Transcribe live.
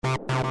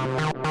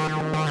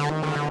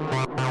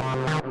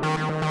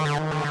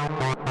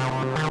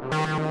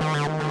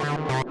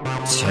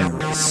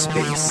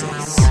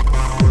TerraSpaces.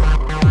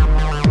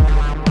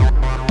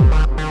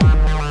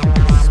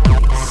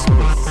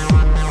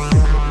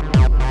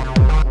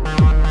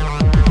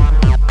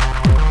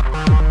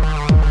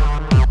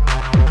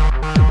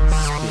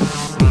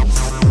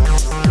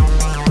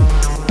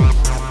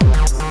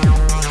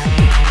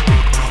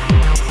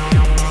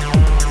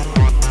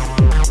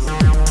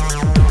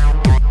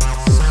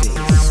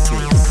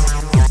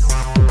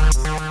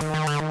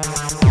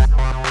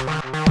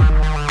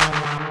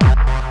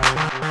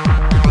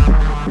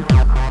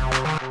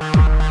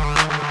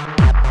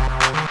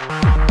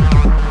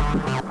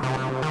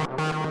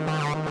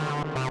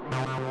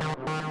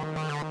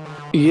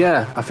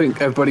 Yeah, I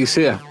think everybody's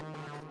here.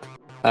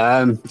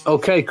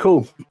 Okay,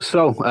 cool.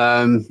 So,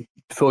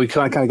 before we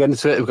kind of get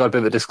into it, we've got a bit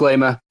of a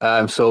disclaimer.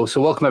 So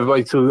welcome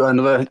everybody to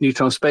another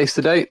Neutron Space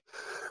today.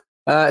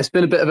 It's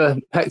been a bit of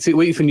a hectic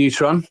week for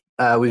Neutron.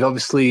 We've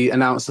obviously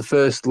announced the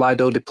first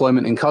LIDO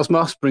deployment in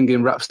Cosmos,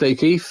 bringing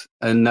Rapstake ETH.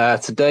 And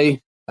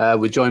today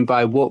we're joined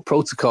by Warp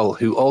Protocol,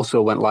 who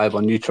also went live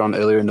on Neutron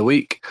earlier in the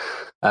week.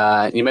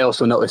 You may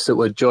also notice that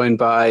we're joined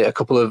by a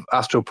couple of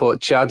Astroport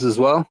Chads as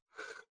well.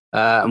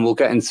 And we'll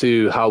get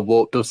into how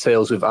Warp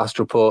dovetails with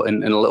Astroport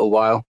in a little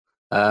while.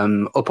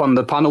 Up on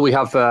the panel, we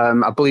have,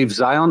 I believe,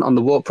 Zion on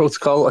the Warp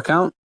Protocol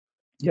account.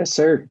 Yes,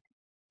 sir.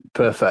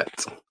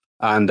 Perfect.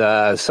 And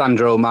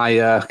Sandro,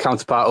 my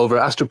counterpart over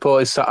at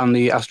Astroport, is sat on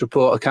the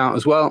Astroport account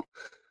as well.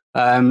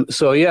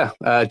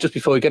 Just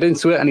before we get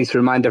into it, I need to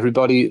remind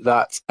everybody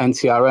that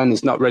NTRN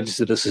is not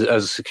registered as a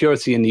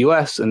security in the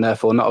US and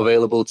therefore not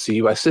available to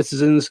US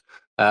citizens.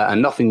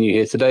 And nothing new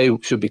here today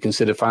should be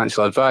considered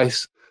financial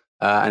advice.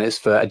 And it's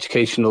for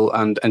educational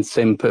and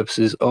entertainment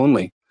purposes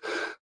only.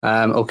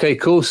 Okay,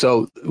 cool.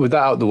 So with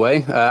that out of the way,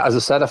 as I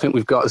said, I think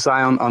we've got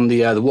Zion on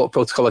the Warp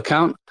Protocol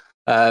account.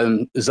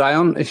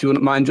 Zion, if you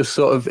wouldn't mind just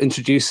sort of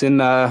introducing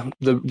the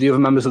other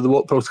members of the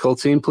Warp Protocol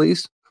team,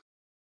 please.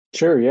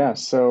 Sure, yeah.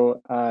 So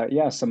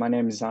my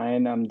name is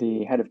Zion. I'm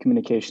the head of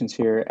communications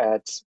here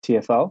at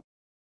TFL.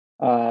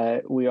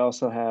 We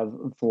also have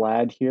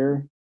Vlad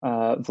here.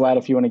 Vlad,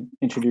 if you want to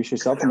introduce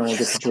yourself, and then we'll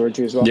get to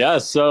Georgie as well. Yeah,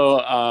 so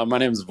my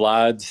name is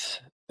Vlad.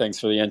 Thanks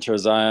for the intro,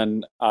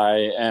 Zion.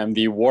 I am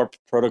the Warp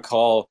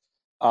Protocol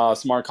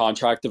smart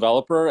contract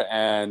developer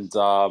and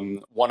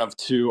one of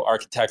two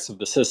architects of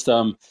the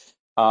system.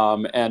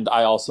 And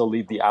I also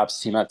lead the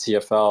apps team at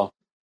TFL,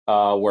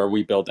 where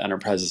we build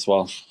enterprise as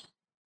well.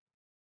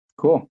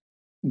 Cool.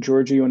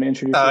 Georgie, you want to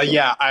introduce yourself?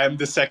 Yeah, I am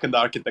the second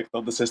architect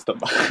of the system.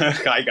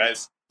 Hi,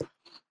 guys.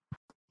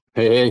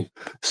 Hey.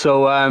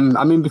 So,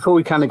 before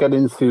we kind of get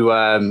into,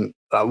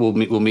 we'll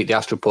meet the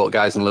Astroport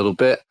guys in a little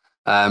bit.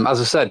 As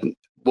I said,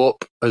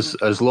 Warp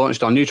has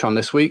launched on Neutron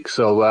this week.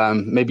 So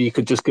maybe you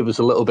could just give us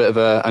a little bit of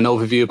an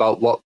overview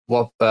about what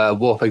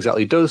Warp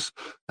exactly does,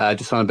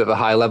 just on a bit of a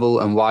high level,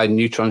 and why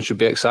Neutron should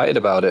be excited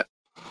about it.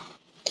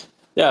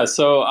 Yeah,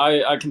 so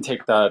I can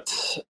take that.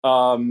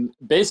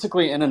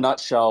 Basically, in a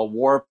nutshell,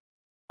 Warp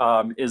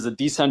is a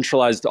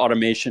decentralized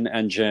automation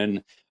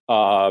engine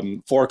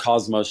for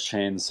Cosmos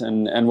chains.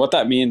 And what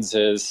that means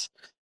is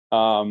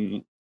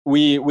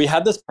we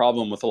had this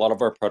problem with a lot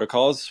of our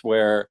protocols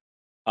where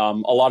a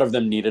lot of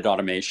them needed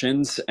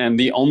automations. And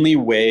the only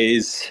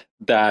ways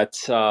that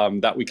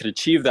we could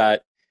achieve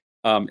that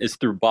is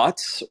through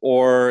bots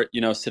or,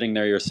 sitting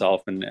there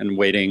yourself and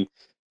waiting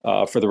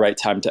for the right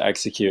time to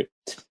execute.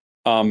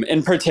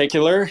 In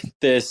particular,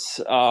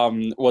 this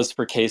was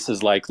for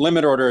cases like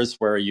limit orders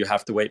where you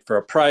have to wait for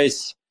a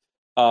price,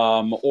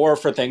 or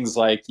for things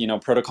like,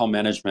 protocol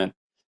management.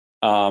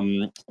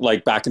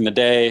 Like back in the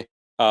day,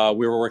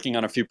 we were working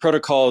on a few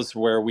protocols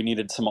where we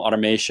needed some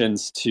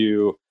automations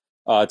to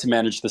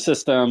manage the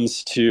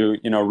systems, to,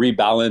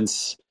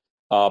 rebalance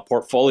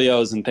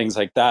portfolios and things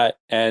like that.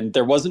 And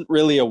there wasn't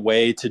really a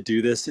way to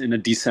do this in a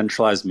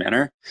decentralized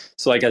manner.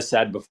 So like I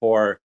said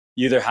before,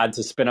 you either had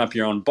to spin up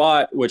your own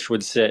bot, which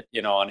would sit,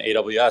 on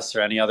AWS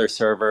or any other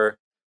server,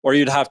 or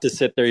you'd have to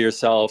sit there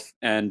yourself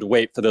and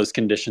wait for those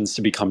conditions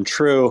to become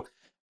true.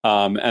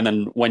 And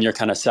then when you're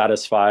kind of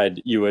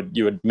satisfied, you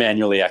would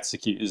manually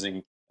execute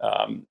using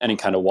any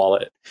kind of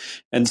wallet.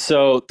 And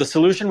so the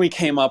solution we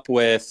came up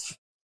with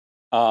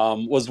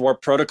was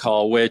Warp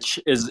Protocol, which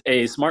is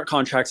a smart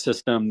contract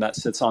system that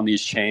sits on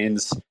these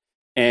chains,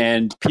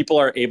 and people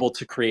are able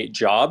to create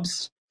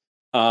jobs.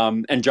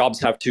 And jobs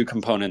have two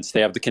components.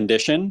 They have the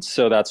condition,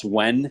 so that's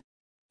when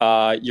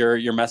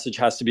your message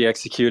has to be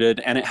executed,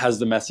 and it has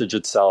the message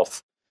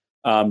itself.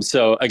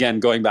 So again,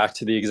 going back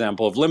to the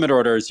example of limit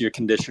orders, your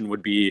condition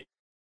would be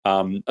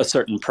a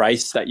certain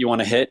price that you want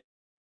to hit,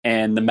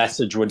 and the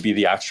message would be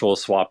the actual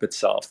swap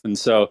itself. And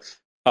so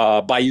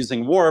by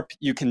using Warp,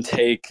 you can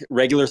take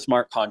regular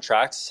smart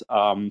contracts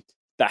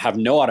that have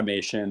no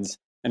automations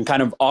and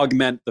kind of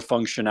augment the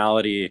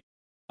functionality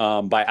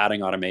by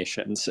adding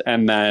automations.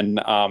 And then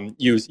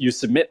you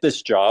submit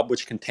this job,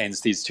 which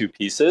contains these two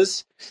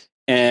pieces.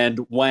 And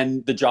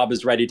when the job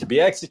is ready to be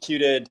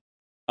executed,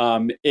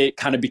 it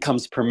kind of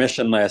becomes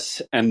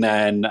permissionless. And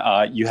then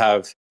you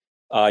have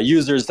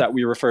users that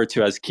we refer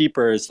to as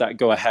keepers that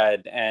go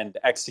ahead and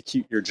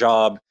execute your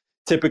job,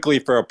 typically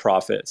for a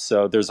profit.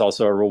 So there's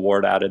also a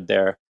reward added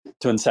there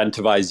to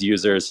incentivize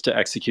users to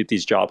execute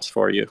these jobs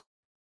for you.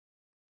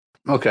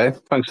 Okay,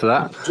 thanks for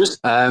that.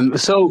 Just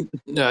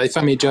if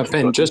I may jump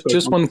in,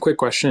 just one quick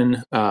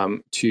question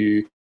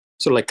to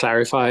sort of like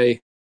clarify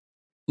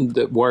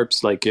the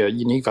Warp's like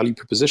unique value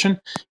proposition.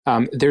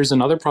 There's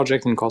another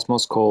project in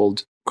Cosmos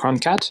called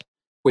Croncat,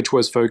 which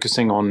was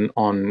focusing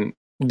on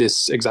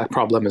this exact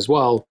problem as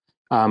well,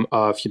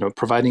 of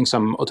providing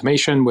some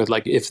automation with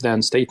like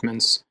if-then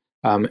statements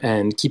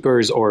and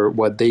keepers, or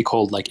what they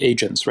called like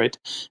agents, right?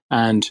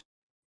 And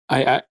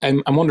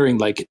I'm wondering,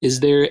 like, is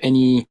there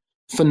any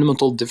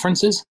fundamental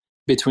differences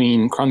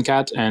between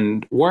Croncat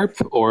and Warp,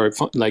 or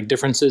like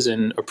differences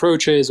in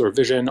approaches or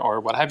vision or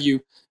what have you,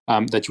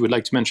 that you would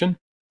like to mention?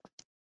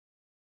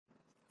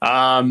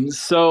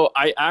 So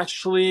I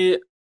actually,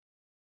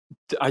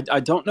 I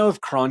don't know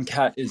if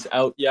Croncat is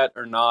out yet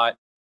or not.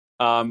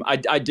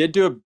 I did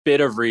do a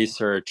bit of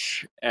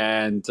research,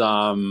 and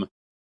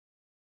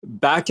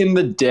back in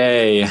the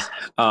day,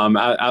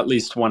 at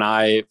least when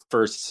I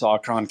first saw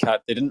Croncat,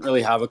 they didn't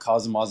really have a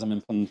Cosmosm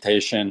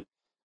implementation.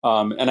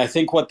 And I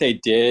think what they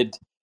did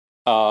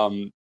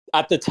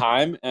at the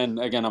time, and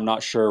again, I'm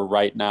not sure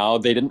right now,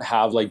 they didn't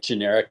have like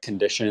generic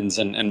conditions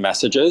and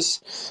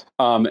messages.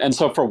 And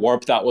so for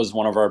Warp, that was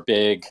one of our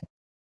big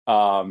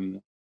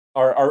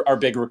our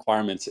big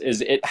requirements,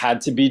 is it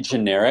had to be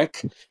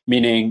generic,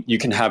 meaning you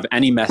can have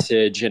any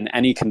message and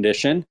any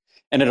condition.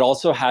 And it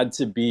also had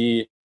to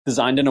be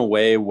designed in a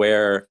way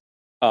where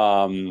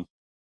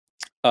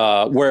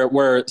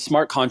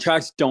smart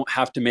contracts don't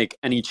have to make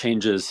any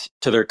changes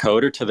to their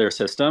code or to their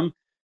system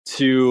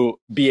to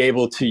be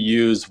able to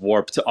use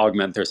Warp to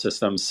augment their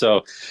systems.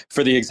 So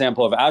for the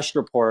example of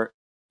Astroport,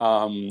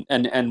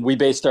 and we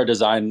based our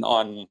design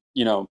on,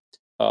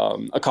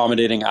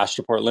 accommodating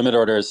Astroport limit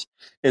orders,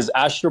 is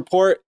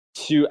Astroport,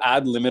 to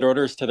add limit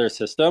orders to their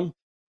system,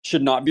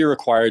 should not be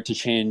required to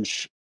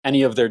change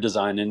any of their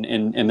design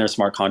in their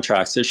smart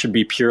contracts. It should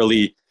be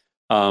purely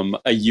a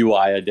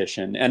UI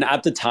addition. And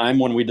at the time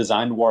when we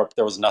designed Warp,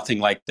 there was nothing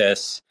like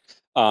this,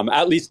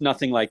 at least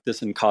nothing like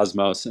this in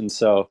Cosmos. And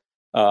so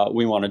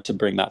we wanted to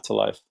bring that to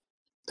life.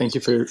 Thank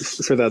you for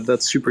that.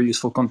 That's super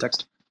useful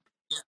context.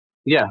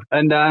 Yeah,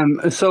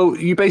 and so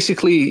you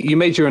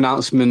made your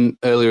announcement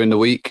earlier in the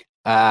week,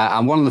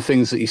 and one of the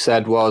things that you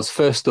said was,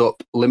 first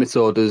up, limit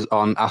orders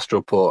on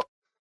Astroport.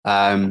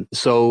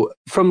 So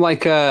from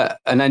like an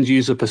end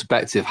user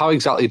perspective, how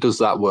exactly does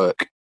that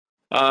work?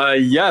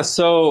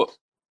 So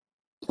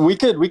we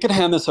could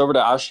hand this over to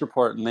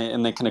Astroport,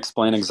 and they can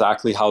explain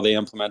exactly how they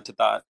implemented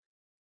that.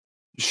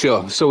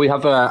 Sure. So we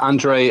have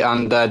Andre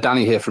and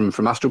Danny here from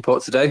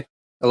Astroport today.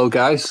 Hello,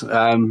 guys.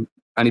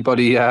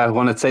 Anybody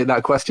want to take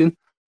that question?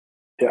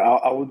 Yeah,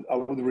 I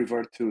would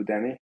revert to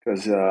Danny,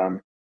 because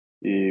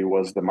he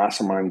was the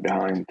mastermind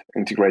behind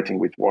integrating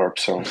with Warp.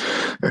 So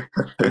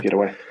take it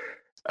away.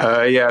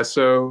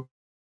 So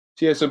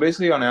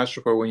basically on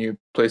Astroport, when you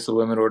place the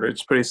limit order,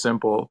 it's pretty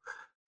simple.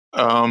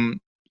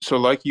 So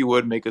like you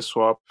would make a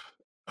swap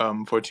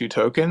for 2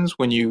 tokens,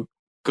 when you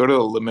go to the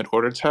limit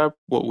order tab,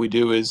 what we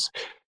do is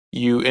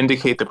you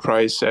indicate the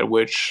price at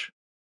which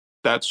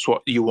that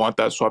swap you want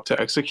that swap to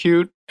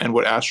execute, and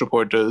what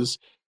Astroport does,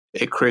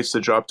 it creates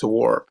the job to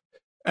Warp.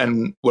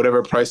 And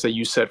whatever price that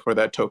you set for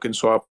that token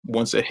swap,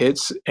 once it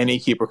hits, any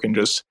keeper can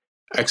just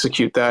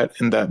execute that,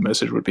 and that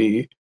message would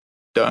be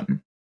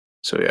done.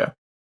 So yeah.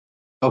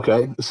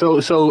 Okay.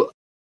 So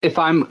if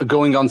I'm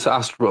going on to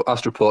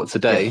Astroport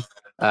today,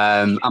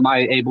 am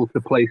I able to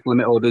place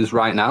limit orders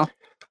right now?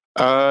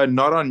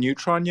 Not on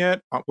Neutron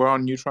yet. We're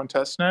on Neutron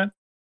testnet,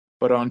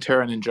 but on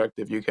Terra and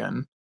Injective you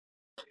can.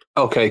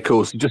 Okay,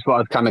 cool. So just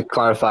wanted to kind of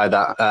clarify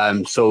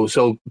that.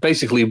 So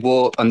basically,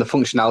 Warp and the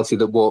functionality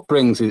that Warp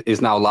brings is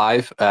now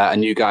live,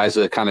 and you guys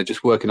are kind of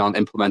just working on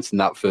implementing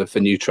that for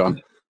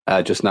Neutron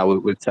just now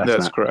with testnet.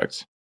 That's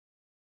correct.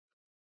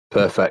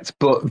 Perfect.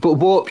 But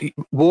Warp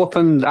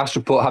and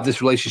Astroport have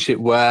this relationship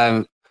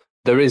where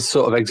there is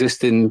sort of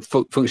existing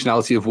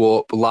functionality of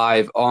Warp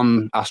live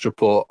on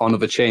Astroport on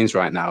other chains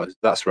right now.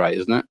 That's right,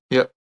 isn't it?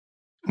 Yep.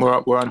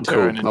 We're on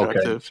Terra and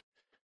Injective. Okay.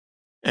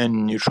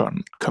 And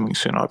Neutron coming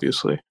soon,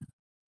 obviously.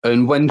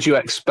 And when do you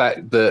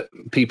expect that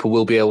people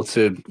will be able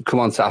to come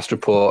onto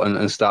Astroport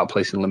and start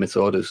placing limit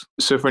orders?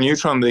 So for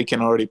Neutron, they can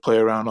already play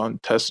around on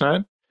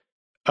testnet.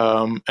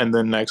 And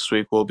then next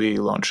week we'll be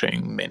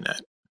launching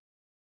mainnet.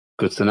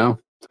 Good to know.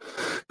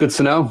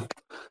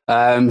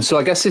 So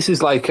I guess this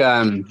is like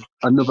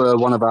another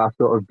one of our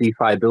sort of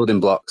DeFi building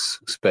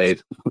blocks,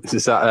 Spade.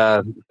 Is that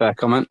a fair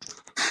comment?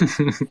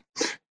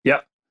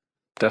 Yeah,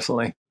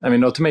 definitely. I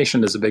mean,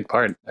 automation is a big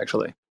part,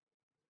 actually.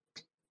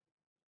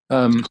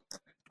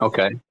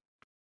 Okay.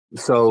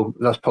 So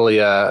that's probably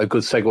a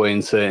good segue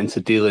into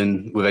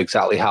dealing with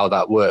exactly how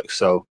that works.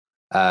 So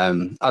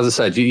as I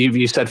said,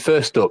 you said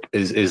first up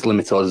is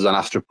limit orders on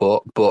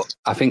Astroport, but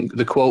I think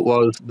the quote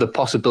was the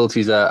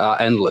possibilities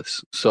are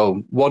endless.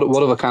 So what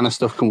other kind of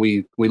stuff can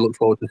we look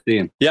forward to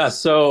seeing? Yeah,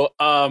 so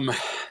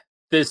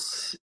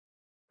this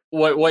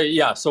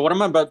Yeah. So what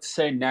I'm about to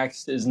say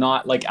next is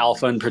not like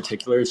alpha in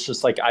particular. It's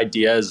just like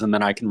ideas, and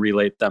then I can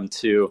relate them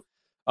to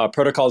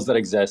protocols that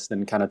exist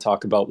and kind of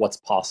talk about what's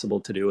possible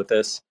to do with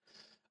this.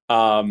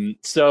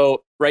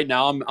 So right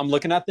now I'm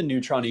looking at the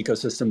Neutron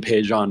ecosystem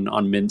page on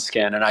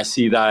MintScan, and I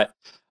see that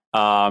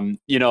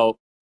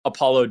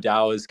Apollo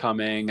DAO is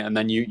coming, and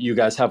then you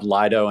guys have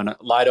Lido, and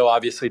Lido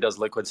obviously does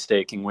liquid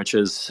staking, which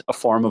is a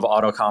form of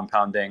auto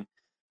compounding.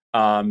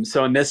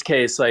 So in this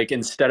case, like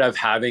instead of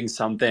having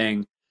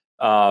something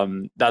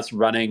that's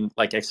running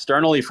like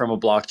externally from a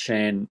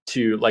blockchain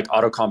to like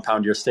auto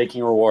compound your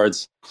staking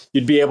rewards,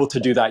 you'd be able to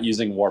do that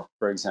using Warp,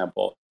 for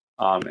example.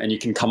 And you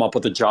can come up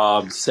with a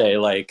job, say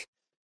like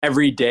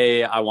every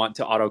day I want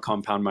to auto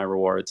compound my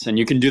rewards. And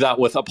you can do that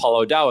with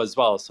Apollo DAO as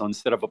well. So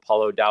instead of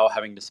Apollo DAO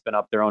having to spin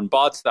up their own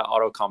bots that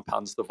auto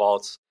compounds the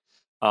vaults,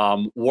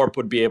 Warp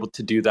would be able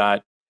to do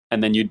that.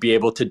 And then you'd be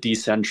able to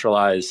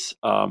decentralize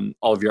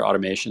all of your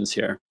automations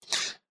here.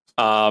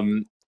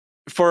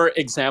 For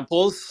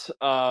examples,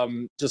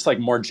 just like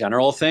more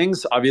general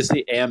things,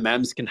 obviously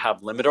AMMs can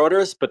have limit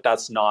orders, but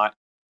that's not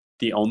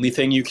the only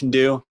thing you can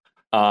do.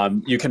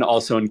 You can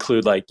also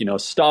include like,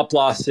 stop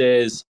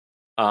losses.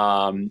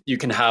 You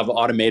can have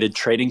automated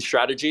trading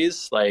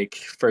strategies, like,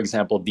 for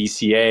example,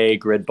 DCA,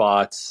 grid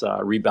bots,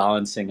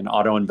 rebalancing, and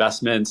auto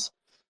investments.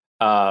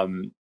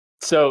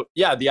 So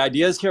yeah, the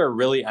ideas here are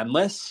really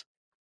endless.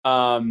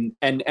 And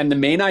the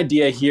main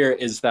idea here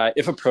is that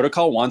if a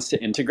protocol wants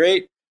to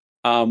integrate,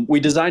 we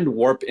designed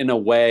Warp in a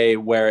way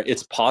where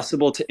it's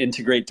possible to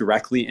integrate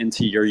directly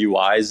into your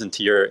UIs,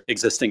 into your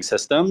existing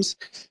systems,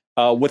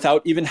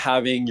 without even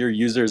having your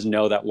users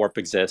know that Warp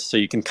exists. So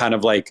you can kind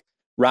of like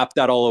wrap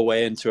that all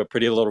away into a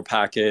pretty little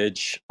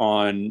package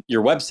on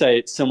your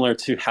website, similar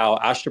to how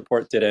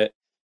Astroport did it.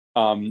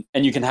 And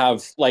you can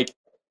have like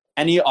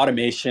any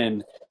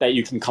automation that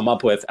you can come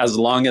up with, as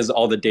long as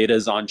all the data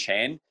is on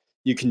chain,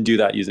 you can do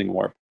that using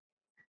Warp.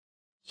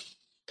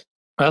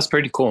 That's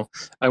pretty cool.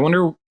 I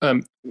wonder,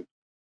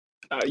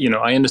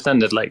 I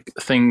understand that like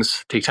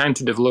things take time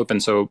to develop,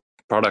 and so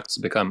products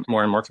become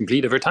more and more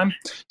complete over time.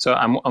 So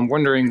I'm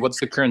wondering, what's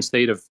the current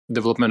state of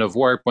development of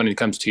Warp when it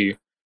comes to,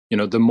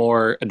 the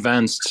more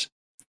advanced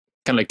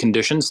kind of like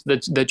conditions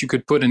that you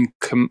could put and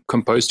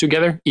compose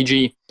together,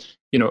 e.g.,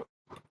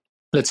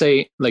 let's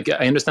say, like,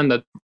 I understand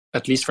that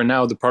at least for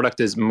now, the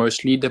product is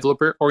mostly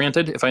developer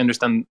oriented. If I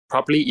understand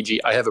properly, e.g.,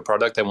 I have a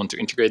product, I want to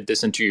integrate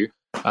this into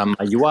my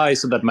UI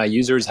so that my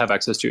users have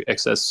access to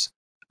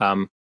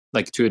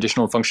to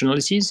additional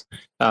functionalities.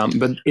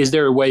 But is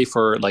there a way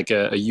for like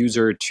a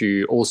user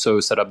to also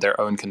set up their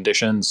own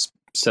conditions,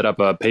 set up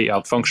a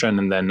payout function,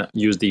 and then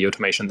use the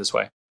automation this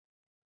way?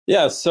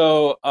 Yeah.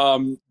 So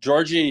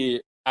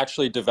Georgie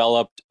actually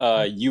developed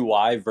a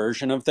UI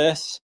version of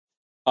this.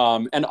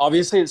 And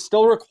obviously it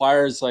still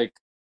requires like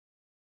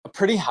a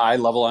pretty high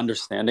level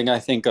understanding, I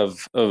think,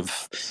 of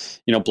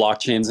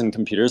blockchains and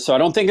computers. So I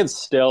don't think it's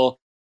still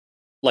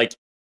like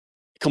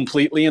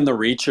completely in the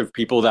reach of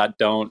people that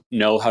don't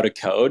know how to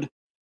code.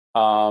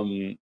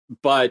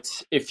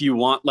 But if you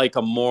want like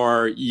a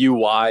more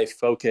UI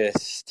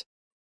focused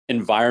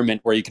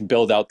environment where you can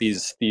build out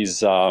these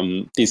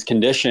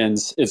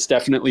conditions, it's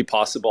definitely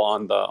possible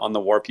on the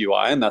Warp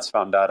UI, and that's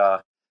found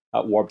at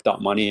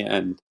warp.money.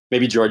 And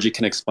maybe Georgie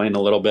can explain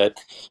a little bit,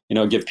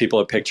 give people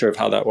a picture of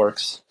how that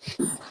works.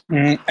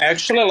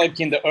 Actually, like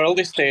in the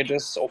early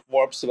stages of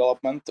Warp's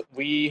development,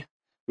 we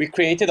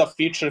created a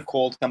feature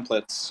called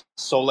templates.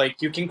 So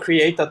like you can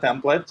create a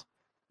template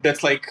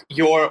that's like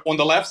on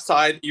the left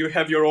side, you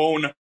have your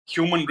own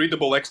human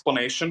readable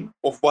explanation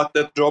of what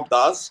that job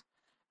does,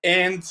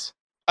 and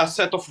a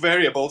set of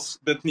variables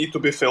that need to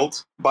be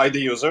filled by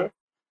the user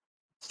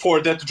for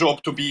that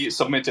job to be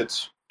submitted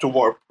to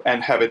Warp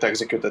and have it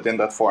executed in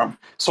that form.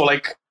 So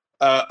like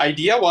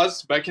idea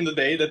was back in the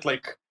day that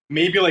like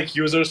maybe like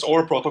users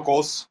or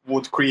protocols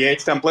would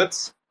create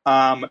templates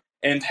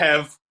and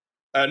have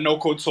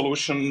no-code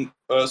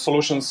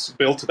solutions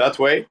built that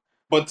way.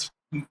 But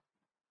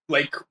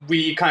like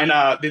we kind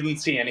of didn't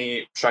see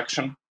any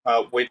traction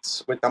with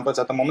templates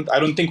at the moment. I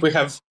don't think we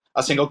have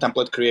a single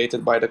template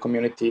created by the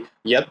community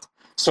yet.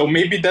 So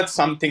maybe that's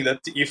something that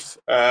if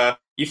a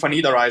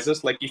need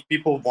arises, like if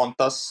people want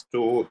us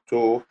to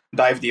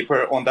dive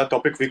deeper on that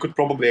topic, we could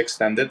probably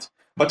extend it.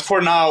 But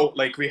for now,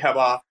 like we have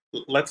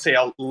let's say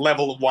a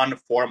level 1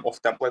 form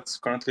of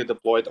templates currently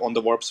deployed on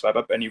the Warp's web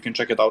app, and you can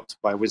check it out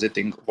by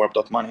visiting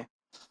warp.money.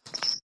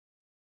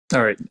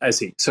 All right, I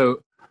see.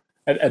 So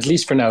at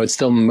least for now, it's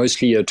still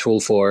mostly a tool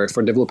for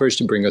developers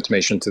to bring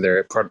automation to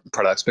their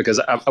products, because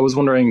I was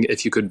wondering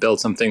if you could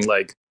build something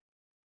like,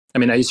 I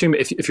assume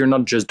if you're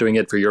not just doing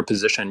it for your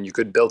position, you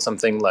could build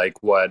something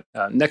like what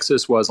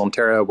Nexus was on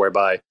Terra,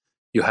 whereby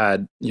you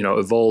had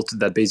a vault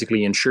that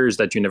basically ensures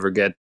that you never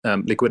get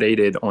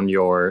liquidated on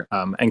your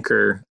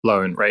anchor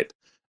loan, right?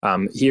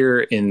 Here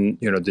in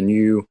the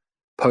new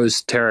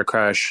post Terra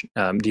crash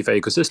DeFi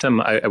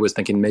ecosystem, I was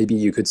thinking maybe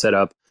you could set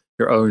up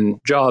your own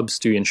jobs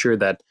to ensure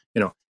that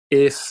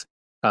if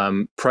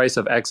price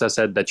of X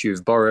asset that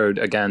you've borrowed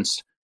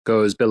against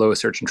goes below a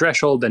certain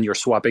threshold, then you're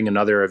swapping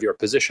another of your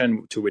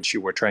position to which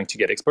you were trying to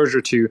get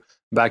exposure to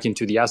back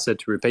into the asset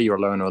to repay your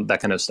loan or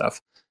that kind of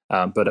stuff.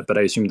 But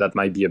I assume that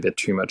might be a bit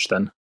too much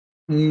then.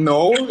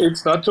 No,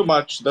 it's not too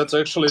much. That's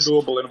actually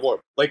doable in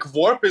Warp. Like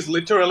Warp is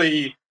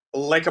literally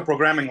like a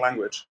programming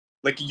language.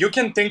 Like you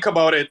can think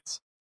about it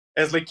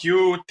as like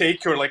you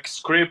take your like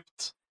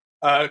script,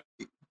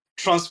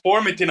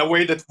 transform it in a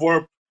way that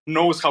Warp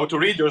knows how to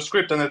read your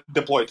script and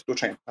deploy it to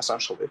chain,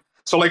 essentially.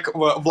 So like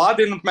Vlad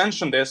didn't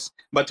mention this,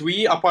 but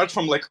we, apart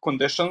from like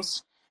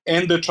conditions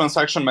and the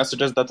transaction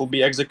messages that will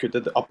be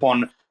executed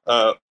upon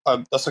a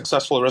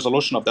successful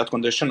resolution of that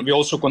condition, we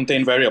also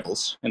contain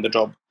variables in the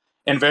job.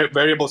 And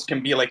variables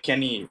can be like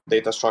any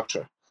data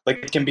structure.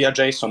 Like it can be a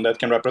JSON that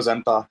can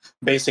represent a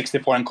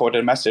base64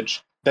 encoded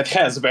message that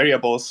has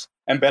variables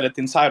embedded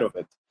inside of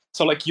it.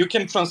 So like you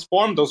can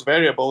transform those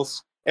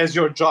variables as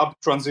your job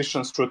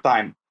transitions through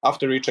time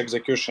after each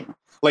execution.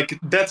 Like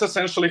that's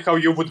essentially how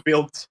you would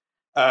build,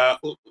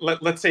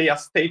 let's say, a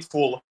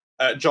stateful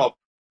job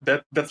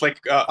that's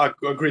like a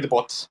grid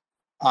bot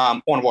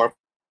on Warp,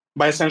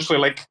 by essentially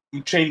like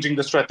changing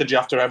the strategy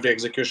after every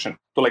execution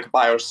to like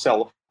buy or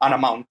sell an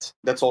amount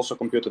that's also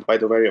computed by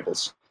the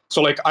variables.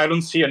 So like I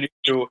don't see an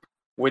issue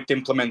with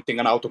implementing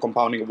an auto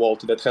compounding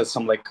vault that has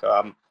some like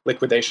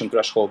liquidation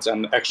thresholds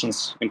and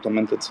actions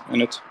implemented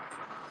in it.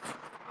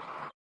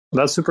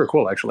 That's super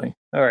cool, actually.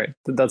 All right,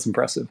 that's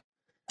impressive.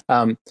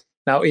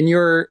 Now, in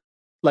your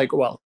I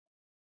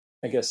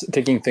guess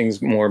taking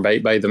things more by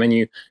the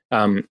menu.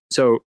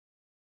 So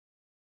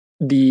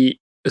the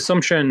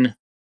assumption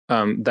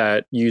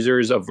that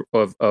users of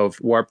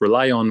Warp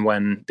rely on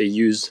when they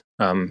use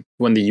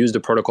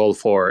the protocol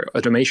for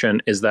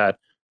automation is that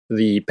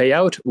the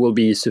payout will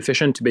be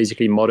sufficient to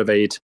basically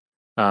motivate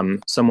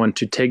someone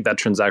to take that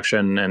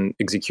transaction and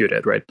execute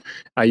it, right?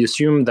 I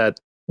assume that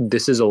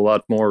this is a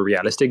lot more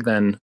realistic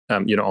than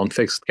on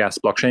fixed gas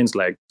blockchains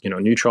like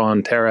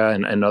Neutron, Terra,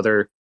 and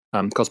other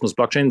Cosmos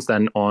blockchains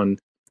than on,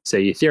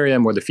 say,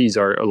 Ethereum, where the fees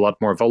are a lot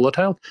more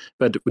volatile.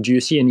 But do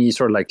you see any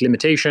sort of like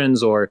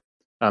limitations or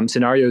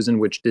scenarios in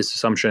which this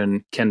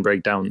assumption can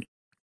break down?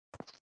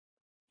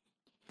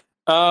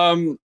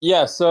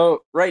 Yeah,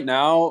 so right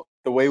now,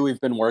 the way we've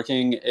been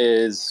working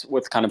is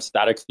with kind of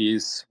static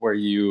fees where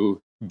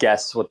you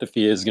guess what the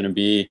fee is going to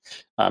be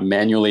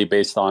manually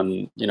based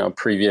on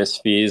previous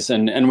fees.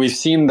 And we've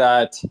seen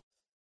that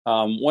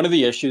one of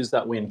the issues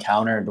that we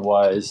encountered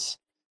was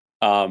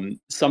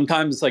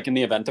sometimes, like in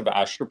the event of an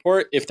Ash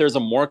report, if there's a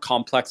more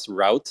complex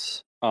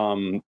route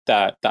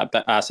that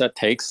the asset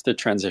takes to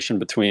transition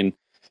between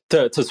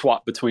to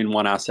swap between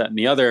one asset and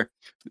the other,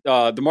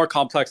 the more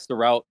complex the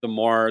route, the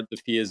more the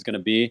fee is going to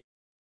be.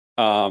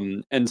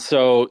 And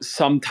so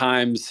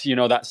sometimes,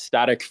 that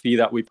static fee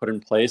that we put in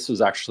place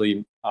was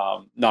actually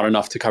not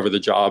enough to cover the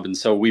job, and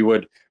so we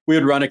would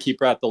run a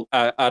keeper at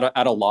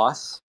a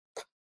loss.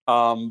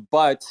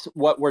 But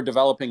what we're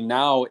developing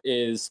now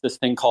is this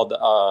thing called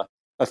a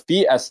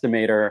fee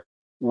estimator,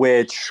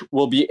 which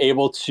will be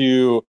able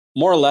to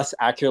more or less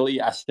accurately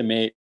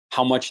estimate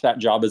how much that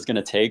job is going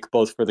to take,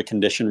 both for the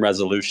condition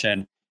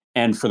resolution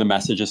and for the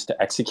messages to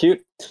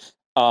execute.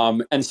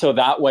 And so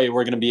that way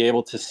we're going to be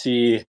able to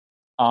see,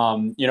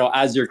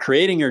 as you're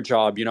creating your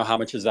job, how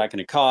much is that going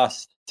to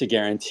cost to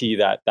guarantee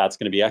that that's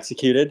going to be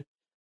executed.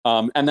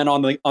 And then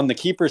on the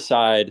keeper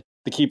side,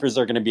 the keepers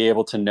are going to be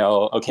able to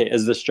know, okay,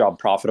 is this job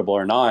profitable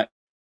or not?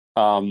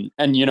 And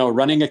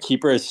running a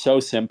keeper is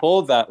so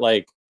simple that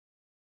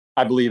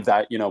I believe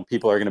that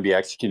people are going to be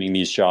executing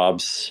these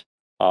jobs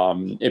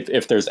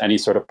if there's any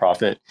sort of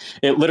profit.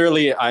 It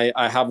literally,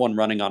 I have one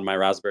running on my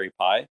Raspberry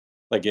Pi.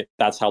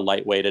 That's how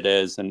lightweight it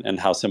is and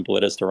how simple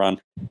it is to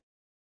run.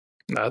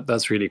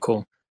 That's really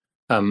cool.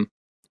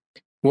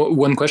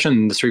 One question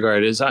in this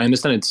regard is, I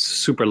understand it's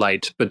super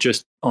light, but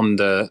just on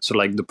the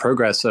the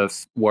progress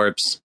of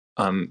Warp's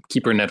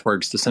keeper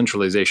networks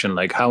decentralization,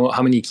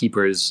 how many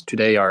keepers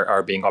today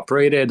are being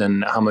operated,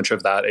 and how much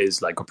of that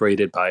is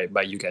operated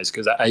by you guys?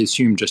 Because I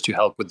assume, just to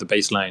help with the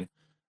baseline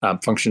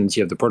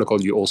functionality of the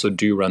protocol, you also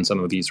do run some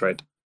of these,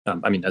 right?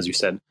 As you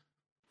said.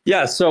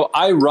 Yeah, so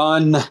I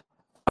run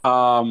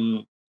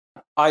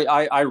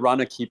I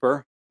run a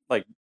keeper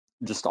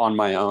just on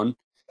my own,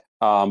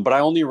 but I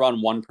only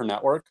run one per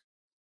network.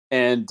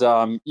 And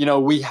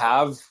we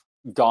have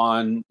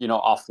gone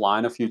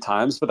offline a few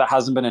times, but that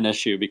hasn't been an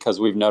issue because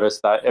we've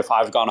noticed that if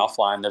I've gone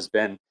offline, there's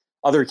been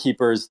other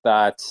keepers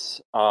that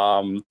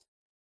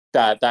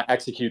that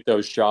execute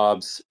those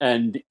jobs.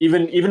 And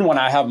even when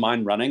I have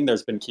mine running,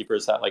 there's been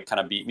keepers that kind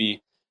of beat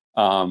me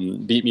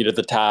to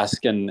the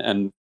task,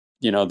 and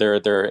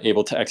they're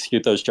able to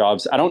execute those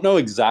jobs. I don't know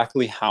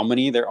exactly how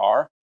many there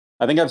are.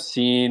 I think I've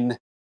seen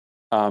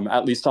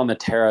at least on the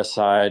Terra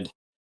side,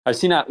 I've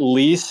seen at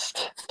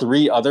least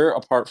 3 other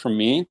apart from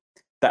me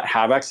that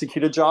have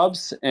executed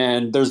jobs.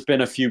 And there's been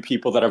a few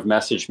people that have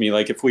messaged me,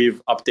 if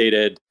we've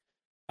updated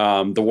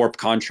the Warp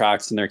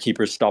contracts and their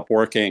keepers stop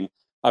working,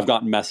 I've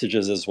gotten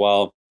messages as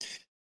well.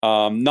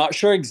 Not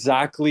sure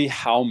exactly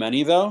how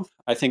many, though.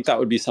 I think that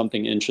would be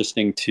something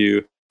interesting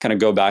to kind of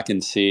go back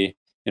and see,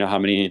 how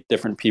many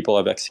different people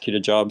have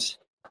executed jobs.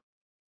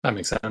 That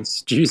makes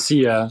sense. Do you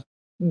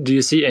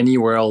see any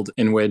world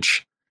in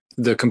which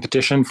the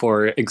competition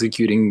for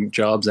executing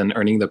jobs and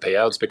earning the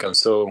payouts becomes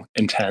so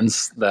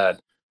intense that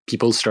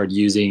people start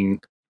using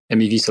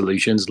MEV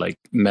solutions like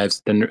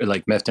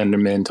like Mev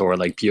Tendermint or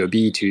like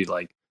POB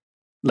to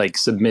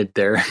submit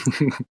their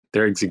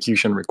their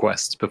execution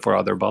requests before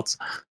other bots?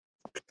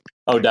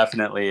 Oh,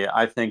 definitely.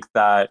 I think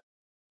that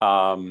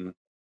um,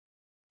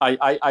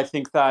 I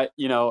think that,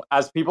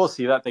 as people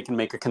see that they can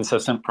make a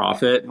consistent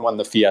profit, and when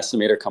the fee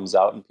estimator comes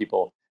out and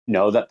people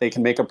know that they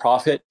can make a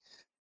profit,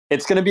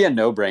 it's going to be a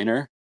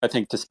no-brainer, I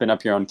think, to spin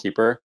up your own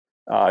keeper,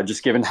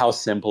 just given how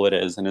simple it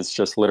is. And it's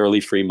just literally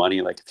free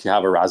money. Like if you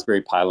have a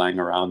Raspberry Pi lying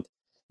around,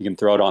 you can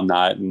throw it on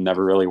that and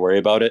never really worry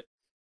about it.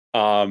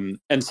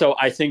 And so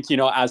I think,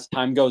 as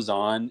time goes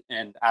on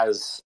and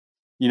as,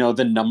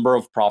 the number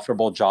of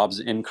profitable jobs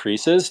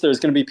increases, there's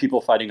going to be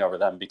people fighting over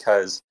them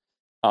because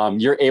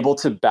you're able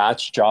to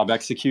batch job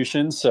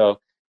execution. So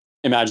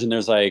imagine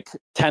there's like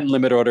 10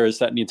 limit orders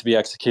that need to be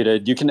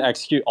executed. You can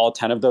execute all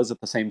 10 of those at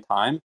the same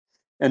time.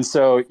 And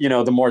so,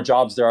 the more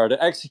jobs there are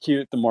to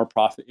execute, the more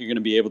profit you're going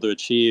to be able to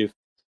achieve.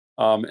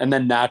 And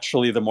then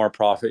naturally, the more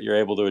profit you're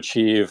able to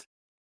achieve,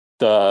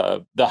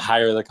 the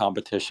higher the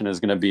competition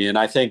is going to be. And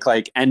I think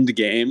like end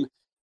game,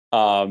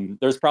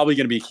 there's probably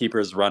going to be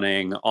keepers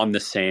running on the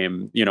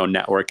same,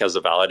 network as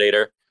a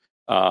validator,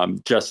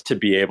 just to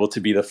be able to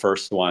be the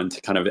first one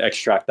to kind of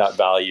extract that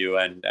value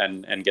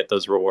and get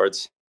those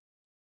rewards.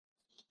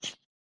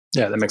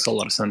 Yeah, that makes a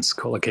lot of sense.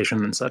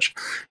 Co-location and such.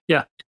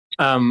 Yeah.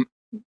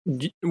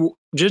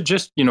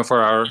 Just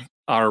for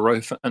our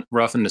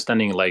rough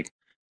understanding, like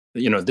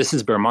this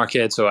is bear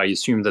market, so I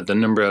assume that the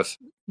number of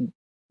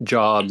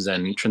jobs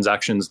and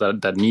transactions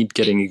that need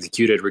getting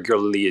executed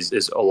regularly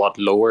is a lot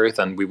lower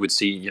than we would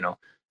see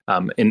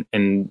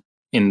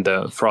in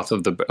the froth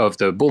of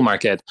the bull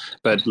market.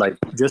 But like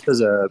just as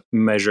a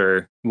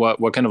measure,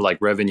 what kind of like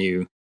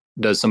revenue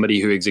does somebody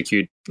who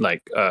execute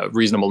like a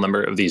reasonable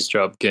number of these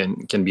jobs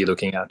can be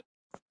looking at?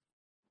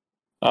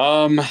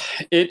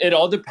 It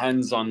all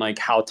depends on like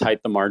how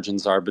tight the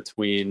margins are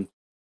between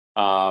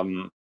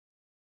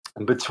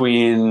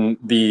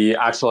the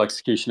actual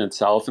execution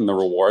itself and the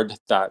reward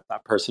that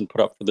person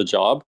put up for the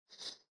job.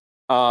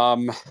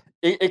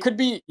 It could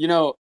be,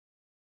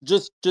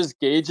 just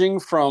gauging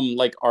from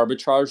like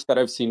arbitrage that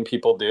I've seen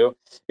people do.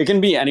 It can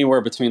be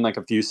anywhere between like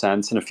a few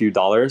cents and a few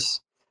dollars.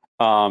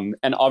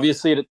 And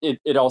obviously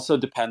it also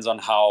depends on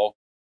how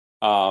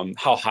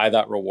high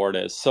that reward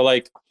is. So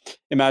like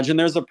imagine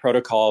there's a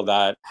protocol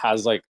that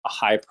has like a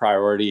high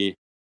priority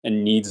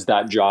and needs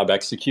that job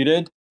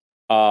executed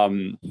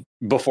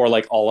before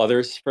like all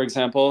others, for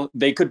example.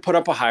 They could put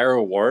up a higher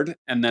reward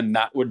and then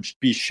that would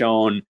be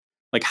shown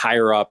like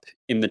higher up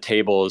in the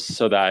tables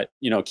so that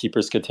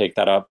keepers could take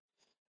that up.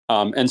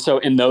 And so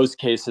in those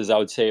cases I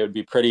would say it would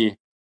be pretty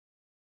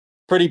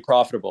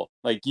profitable.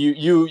 Like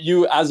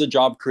you as a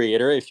job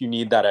creator, if you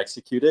need that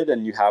executed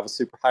and you have a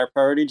super high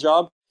priority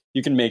job,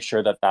 you can make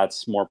sure that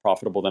that's more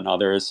profitable than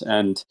others.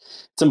 And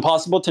it's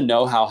impossible to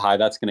know how high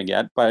that's going to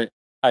get, but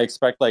I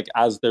expect like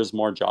as there's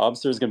more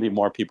jobs, there's going to be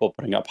more people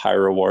putting up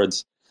higher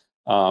rewards.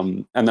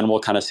 And then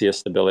we'll kind of see a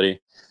stability.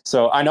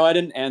 So I know I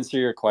didn't answer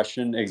your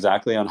question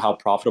exactly on how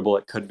profitable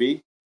it could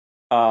be.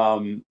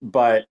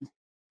 But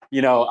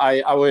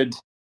I would,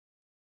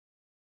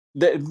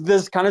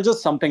 this is kind of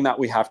just something that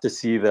we have to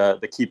see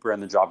the keeper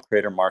and the job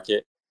creator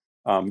market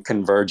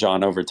converge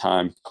on over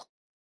time.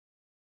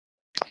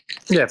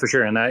 Yeah, for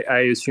sure. And I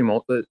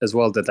assume as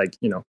well that like,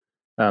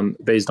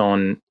 based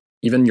on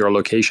even your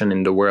location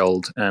in the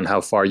world and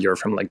how far you're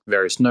from like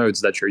various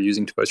nodes that you're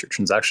using to post your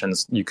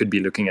transactions, you could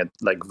be looking at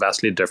like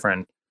vastly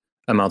different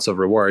amounts of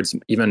rewards,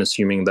 even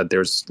assuming that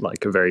there's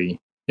like a very,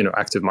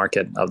 active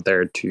market out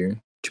there to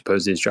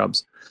post these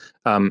jobs.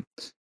 I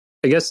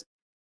guess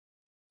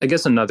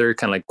another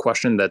kind of like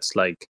question that's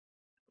like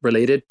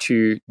related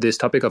to this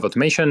topic of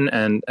automation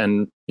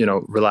and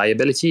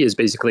reliability is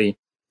basically,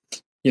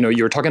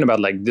 you're talking about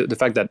like the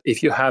fact that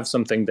if you have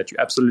something that you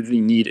absolutely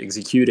need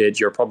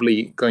executed, you're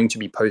probably going to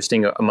be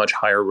posting a much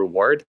higher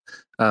reward.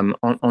 On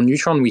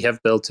Neutron, we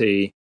have built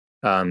a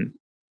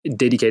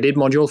dedicated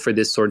module for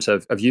this sorts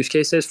of use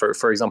cases.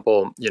 For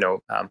example,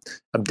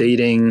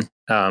 updating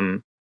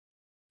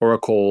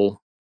Oracle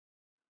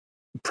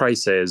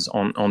prices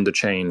on the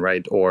chain,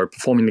 right, or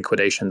performing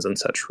liquidations and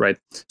such, right?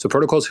 So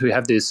protocols who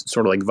have these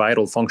sort of like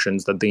vital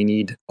functions that they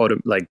need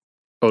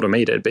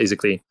automated,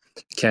 basically,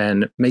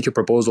 can make a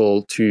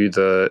proposal to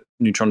the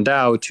Neutron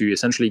DAO to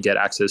essentially get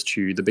access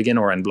to the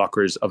beginner and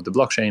blockers of the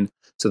blockchain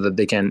so that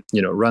they can,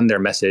 run their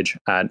message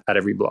at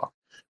every block.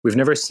 We've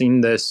never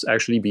seen this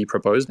actually be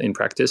proposed in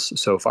practice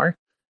so far,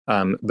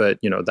 but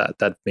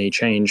that may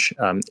change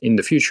in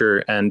the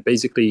future. And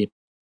basically,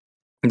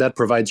 that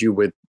provides you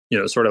with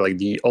sort of like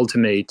the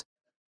ultimate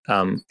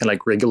like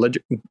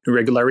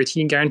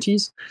regularity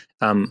guarantees.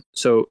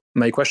 So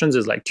my questions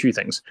is like two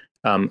things.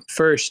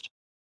 First,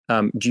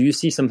 do you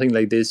see something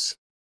like this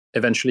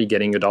eventually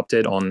getting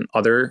adopted on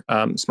other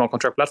small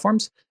contract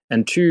platforms?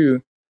 And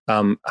two,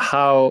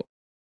 how,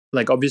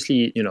 like,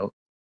 obviously,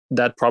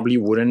 that probably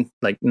wouldn't,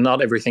 like,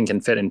 not everything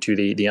can fit into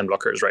the end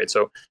blockers, right?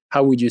 So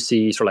how would you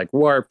see sort of like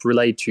warp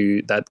relate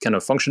to that kind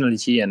of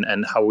functionality,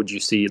 and how would you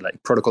see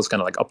like protocols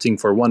kind of like opting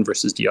for one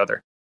versus the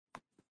other?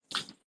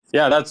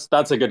 Yeah,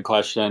 that's a good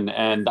question,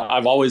 and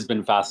I've always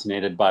been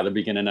fascinated by the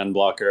begin and end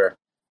blocker.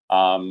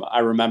 I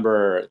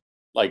remember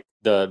like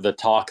the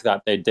talk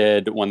that they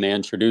did when they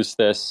introduced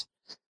this,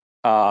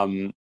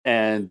 and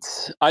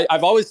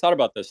I've always thought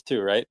about this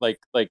too, right? Like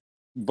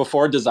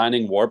before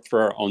designing Warp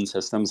for our own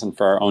systems and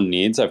for our own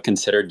needs, I've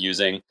considered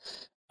using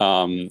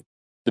the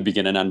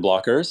begin and end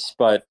blockers,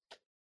 but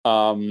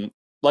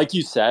like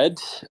you said,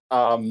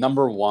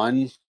 number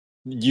one,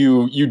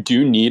 you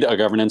do need a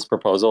governance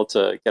proposal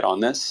to get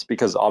on this,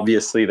 because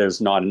obviously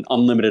there's not an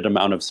unlimited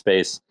amount of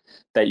space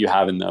that you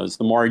have in those.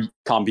 The more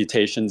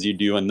computations you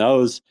do in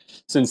those,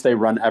 since they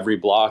run every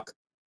block,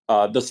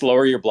 the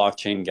slower your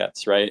blockchain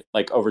gets, right?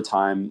 Like over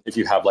time, if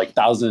you have like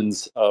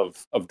thousands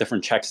of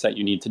different checks that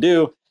you need to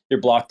do, your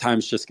block time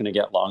is just going to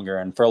get longer.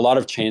 And for a lot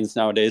of chains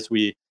nowadays,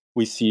 we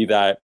see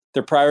that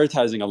they're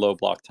prioritizing a low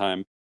block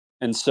time.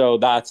 And so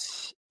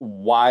that's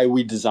why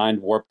we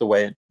designed Warp the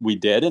way we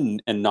did,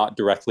 and not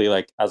directly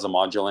like as a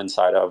module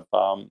inside of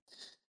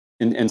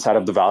inside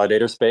of the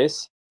validator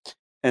space.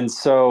 And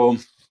so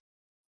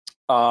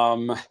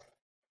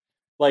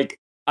like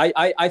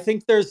I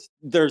think there's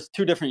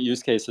two different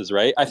use cases,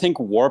 right? I think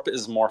Warp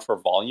is more for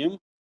volume,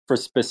 for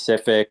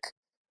specific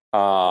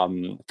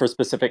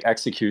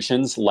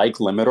executions like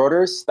limit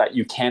orders that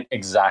you can't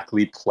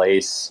exactly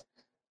place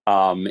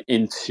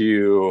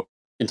into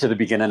the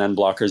begin and end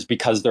blockers,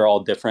 because they're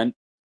all different,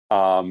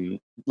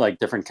 like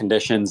different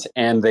conditions,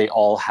 and they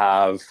all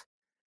have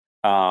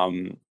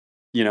like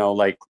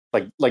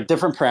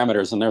different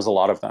parameters, and there's a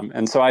lot of them.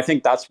 And so I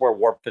think that's where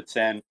Warp fits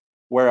in.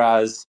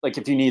 Whereas like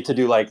if you need to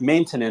do like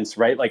maintenance,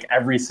 right, like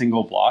every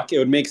single block, it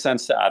would make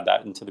sense to add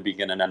that into the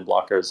begin and end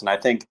blockers. And I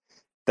think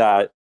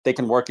that they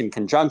can work in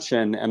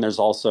conjunction, and there's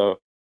also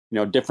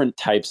different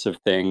types of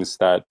things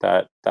that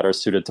are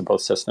suited to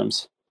both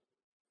systems.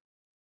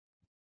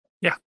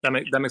 Yeah, that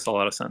makes a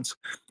lot of sense.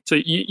 So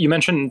you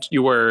mentioned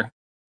you were,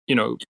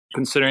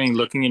 considering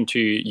looking into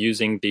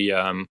using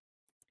the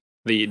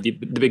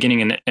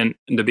beginning and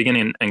the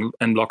beginning and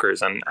end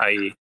blockers, and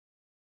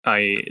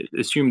I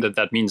assume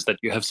that means that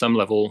you have some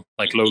level,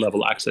 like low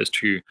level access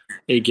to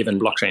a given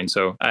blockchain.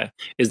 So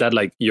is that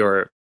like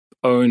your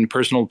own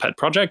personal pet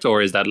project,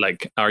 or is that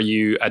like, are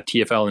you at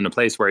TFL in a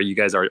place where you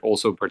guys are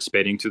also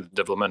participating to the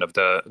development of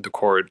the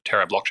core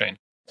Terra blockchain?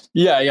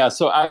 Yeah.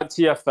 So at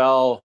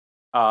TFL,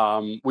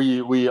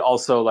 we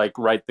also like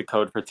write the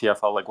code for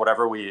TFL, like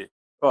whatever we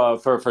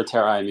for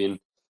Terra. I mean,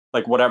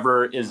 like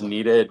whatever is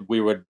needed, we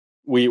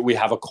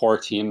have a core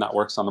team that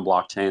works on the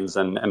blockchains,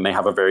 and they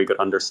have a very good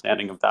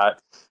understanding of that.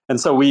 And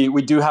so we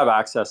do have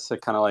access to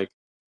kind of like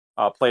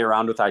play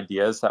around with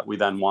ideas that we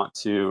then want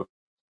to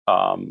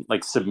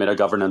like submit a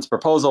governance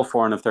proposal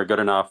for, and if they're good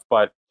enough.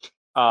 But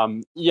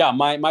yeah,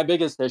 my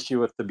biggest issue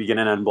with the begin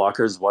and end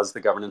blockers was the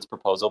governance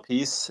proposal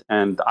piece,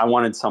 and I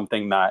wanted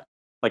something that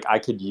like I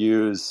could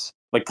use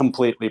like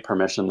completely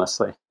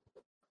permissionlessly.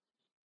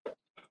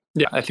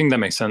 Yeah, I think that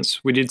makes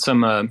sense. We did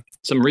some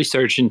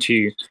research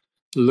into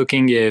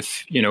looking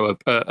if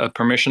a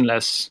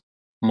permissionless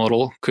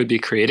model could be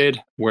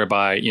created,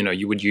 whereby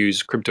you would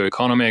use crypto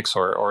economics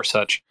or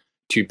such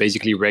to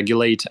basically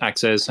regulate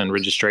access and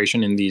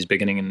registration in these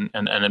beginning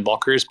and end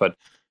blockers. But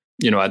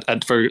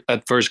at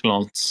first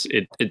glance,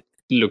 it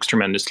looks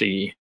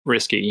tremendously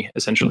risky,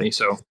 essentially.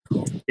 So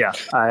yeah,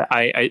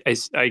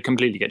 I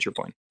completely get your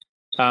point.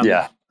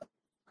 Yeah.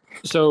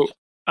 So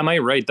am I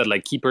right that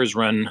like keepers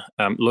run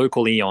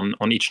locally on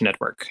each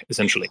network,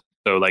 essentially?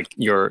 So like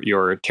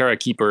your Terra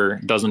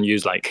keeper doesn't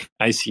use like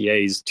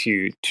ICAs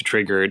to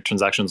trigger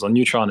transactions on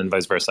Neutron, and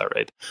vice versa,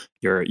 right?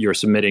 You're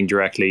submitting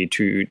directly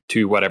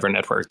to whatever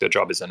network the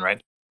job is in,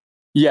 right?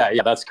 Yeah,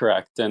 that's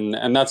correct,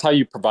 and that's how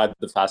you provide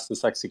the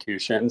fastest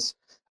executions.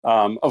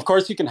 Of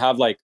course, you can have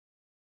like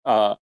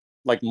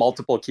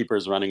multiple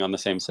keepers running on the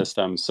same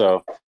system.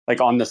 So like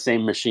on the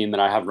same machine that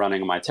I have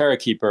running my Terra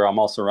keeper, I'm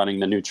also running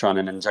the Neutron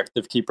and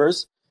Injective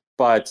keepers,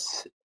 but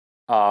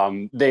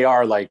they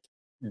are like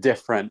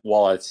different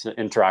wallets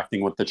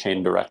interacting with the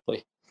chain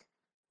directly.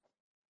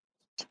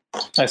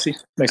 I see.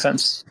 Makes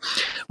sense.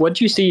 What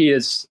do you see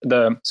is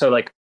all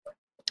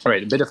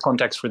right, a bit of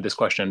context for this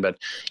question, but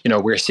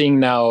we're seeing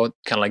now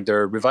kind of like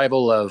the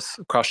revival of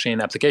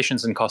cross-chain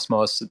applications in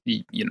Cosmos.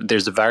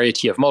 There's a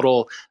variety of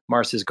model.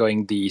 Mars is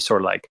going the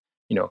sort of like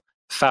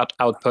fat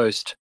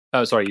outpost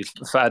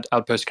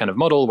kind of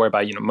model,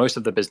 whereby most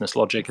of the business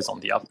logic is on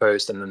the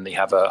outpost, and then they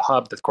have a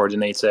hub that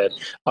coordinates it.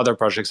 Other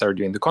projects are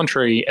doing the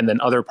contrary, and then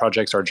other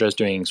projects are just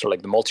doing sort of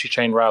like the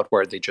multi-chain route,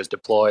 where they just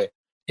deploy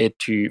it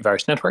to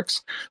various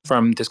networks.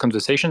 From this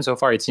conversation so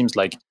far, it seems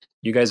like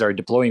you guys are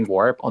deploying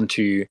Warp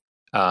onto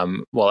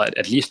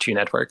at least two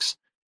networks.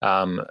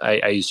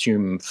 I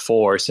assume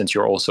 4, since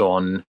you're also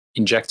on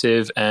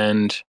Injective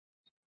and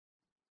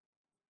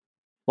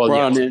we're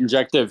on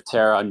Injective,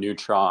 Terra,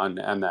 Neutron,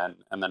 and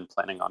then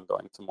planning on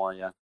going to more.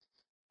 Yeah.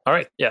 All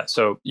right. Yeah.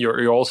 So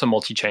you're also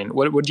multi-chain.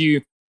 What do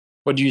you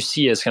what do you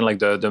see as kind of like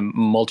the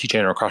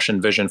multi-chain or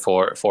cross-chain vision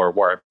for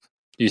Warp?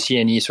 Do you see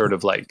any sort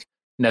of like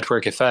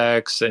network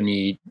effects,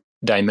 any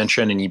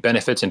dimension, any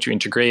benefits into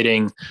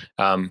integrating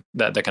that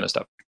kind of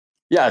stuff?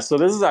 Yeah, so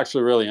this is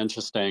actually really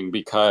interesting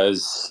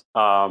because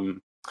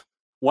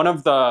one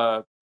of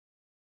the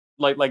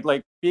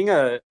like being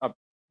an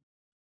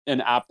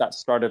app that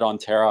started on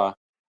Terra,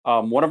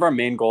 one of our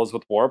main goals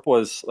with Warp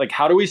was like,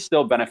 how do we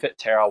still benefit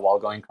Terra while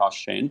going cross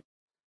chain?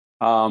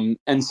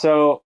 And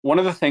so one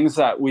of the things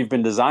that we've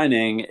been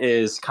designing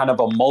is kind of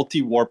a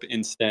multi-warp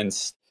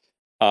instance,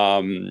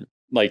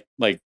 like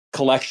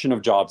collection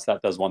of jobs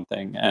that does one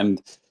thing.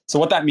 And so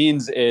what that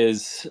means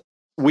is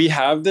we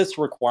have this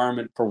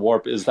requirement for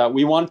Warp is that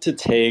we want to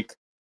take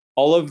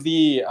all of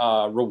the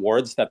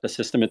rewards that the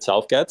system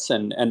itself gets,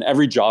 and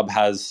every job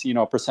has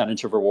a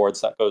percentage of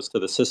rewards that goes to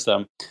the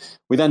system.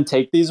 We then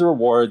take these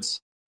rewards,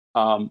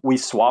 we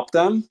swap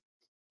them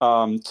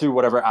to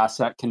whatever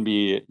asset can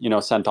be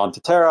sent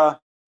onto Terra.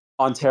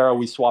 On Terra,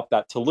 we swap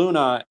that to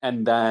Luna,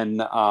 and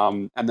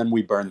then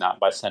we burn that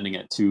by sending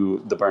it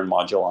to the burn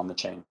module on the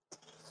chain.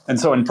 And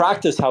so in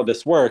practice, how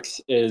this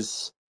works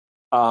is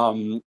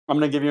I'm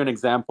going to give you an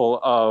example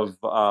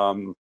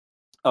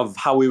of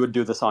how we would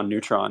do this on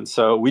Neutron.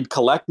 So we'd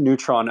collect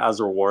Neutron as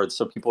rewards,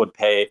 so people would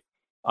pay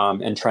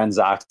and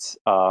transact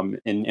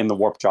in the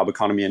Warp job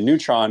economy in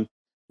Neutron.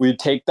 We'd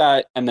take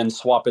that and then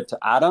swap it to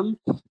Atom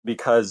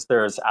because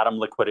there's Atom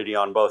liquidity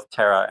on both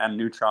Terra and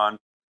Neutron.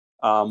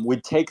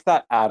 We'd take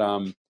that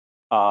Atom,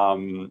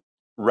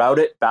 route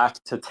it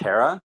back to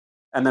Terra,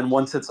 and then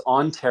once it's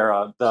on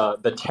Terra,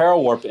 the Terra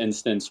Warp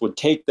instance would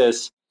take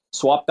this,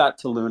 swap that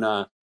to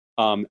Luna,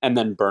 and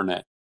then burn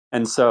it.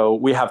 And so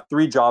we have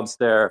 3 jobs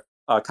there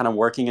kind of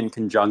working in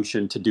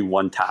conjunction to do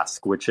one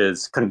task, which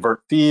is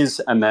convert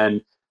fees, and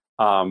then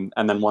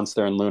once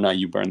they're in Luna,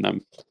 you burn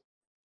them.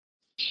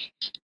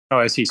 Oh,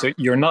 I see. So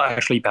you're not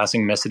actually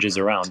passing messages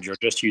around. You're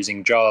just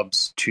using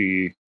jobs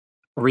to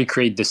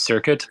recreate this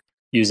circuit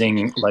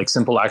using like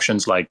simple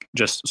actions like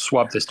just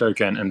swap this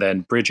token and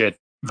then bridge it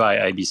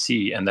via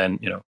IBC and then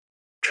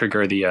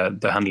trigger the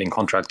handling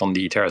contract on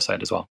the Terra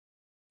side as well.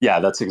 Yeah,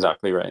 that's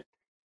exactly right.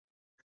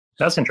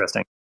 That's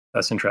interesting.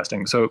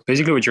 So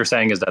basically what you're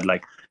saying is that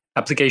like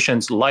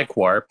applications like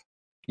Warp,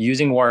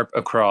 using Warp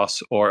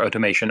across or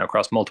automation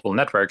across multiple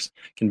networks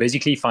can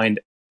basically find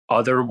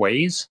other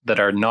ways that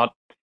are not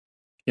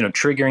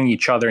triggering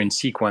each other in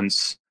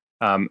sequence,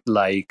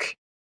 like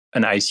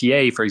an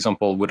ICA, for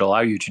example, would allow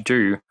you to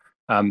do,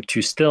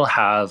 to still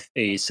have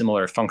a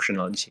similar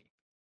functionality.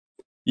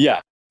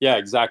 Yeah,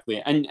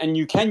 exactly. And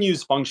you can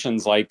use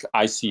functions like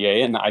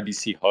ICA and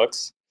IBC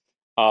hooks.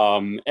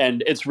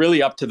 And it's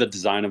really up to the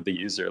design of the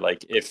user.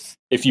 Like if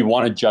you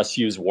want to just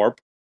use Warp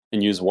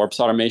and use Warp's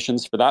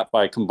automations for that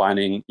by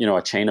combining,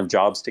 a chain of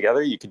jobs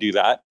together, you could do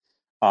that.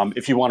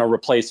 If you want to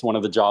replace one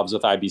of the jobs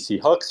with IBC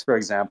hooks, for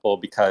example,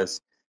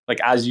 because like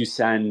as you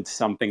send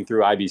something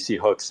through IBC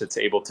hooks, it's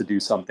able to do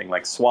something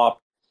like swap.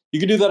 You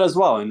could do that as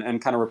well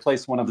and kind of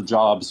replace one of the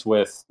jobs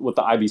with the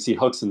IBC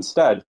hooks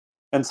instead.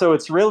 And so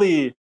it's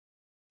really,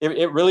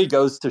 it really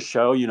goes to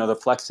show, the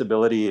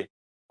flexibility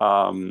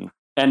and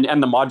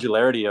the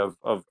modularity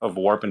of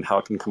Warp and how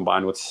it can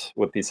combine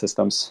with these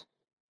systems.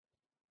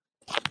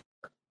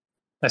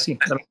 I see.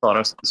 That makes a lot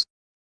of sense.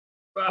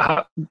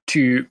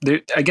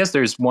 I guess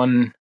there's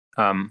one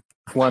kind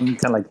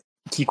of like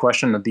key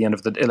question at the end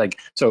of the day. Like,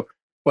 so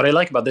what I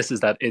like about this is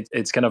that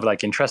it's kind of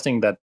like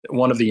interesting that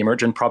one of the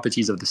emergent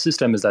properties of the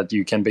system is that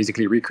you can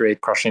basically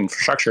recreate cross-chain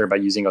infrastructure by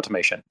using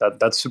automation.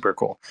 That's super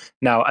cool.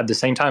 Now, at the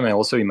same time, I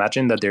also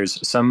imagine that there's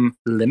some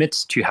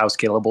limits to how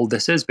scalable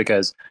this is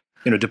because,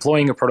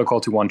 deploying a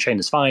protocol to one chain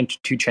is fine,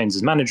 2 chains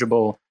is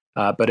manageable,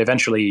 but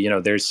eventually,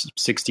 there's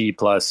 60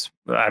 plus.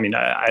 I mean,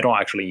 I don't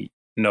actually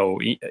know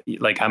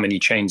like how many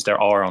chains there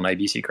are on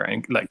IBC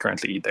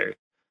currently. There,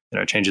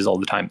 changes all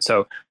the time.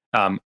 So,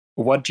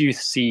 what do you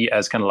see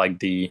as kind of like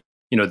the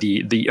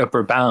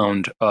upper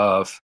bound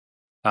of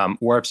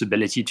Warp's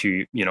ability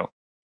to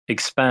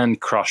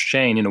expand cross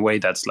chain in a way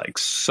that's like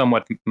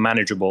somewhat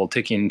manageable,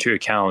 taking into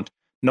account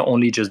not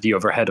only just the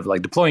overhead of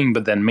like deploying,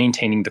 but then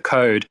maintaining the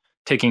code,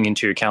 taking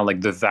into account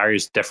like the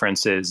various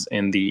differences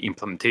in the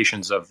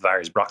implementations of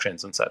various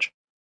blockchains and such.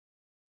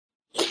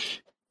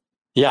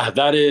 Yeah,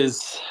 that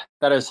is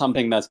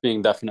something that's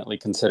being definitely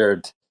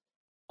considered.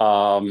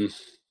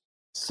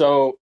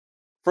 So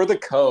for the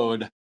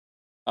code,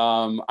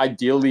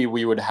 ideally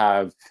we would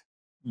have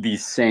the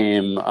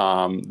same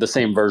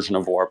version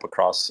of Warp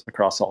across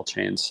all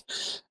chains,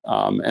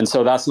 and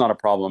so that's not a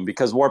problem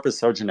because Warp is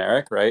so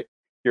generic, right?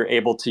 You're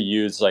able to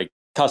use like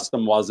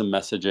custom WASM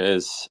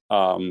messages,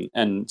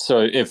 and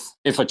so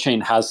if a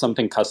chain has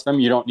something custom,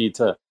 you don't need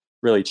to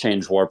really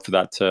change Warp for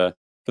that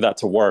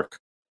to work.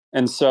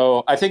 And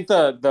so I think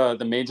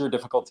the major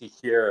difficulty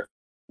here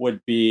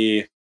would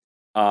be,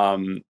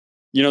 the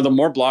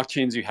more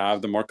blockchains you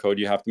have, the more code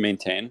you have to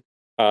maintain.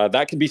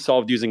 That can be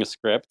solved using a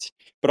script,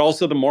 but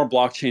also the more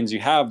blockchains you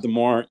have, the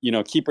more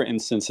keeper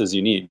instances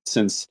you need,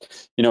 since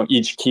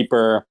each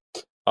keeper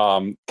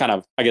kind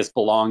of, I guess,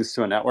 belongs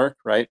to a network,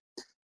 right?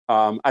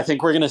 I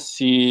think we're going to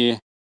see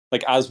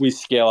like as we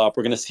scale up,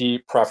 we're going to see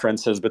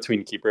preferences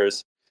between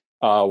keepers,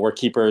 where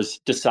keepers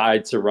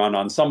decide to run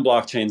on some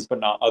blockchains but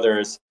not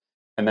others,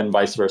 and then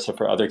vice versa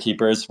for other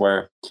keepers,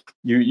 where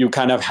you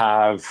kind of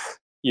have,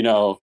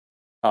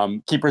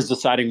 keepers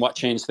deciding what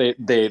chains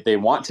they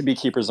want to be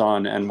keepers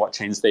on and what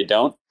chains they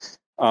don't.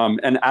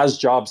 And as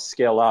jobs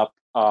scale up,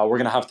 we're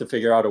going to have to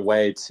figure out a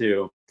way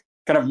to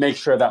kind of make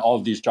sure that all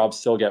of these jobs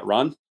still get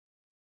run.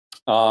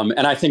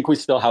 And I think we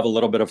still have a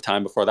little bit of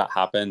time before that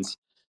happens,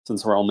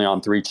 since we're only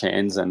on 3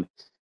 chains, and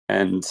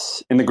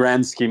in the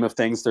grand scheme of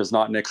things, there's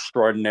not an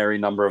extraordinary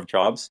number of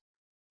jobs.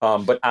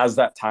 But as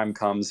that time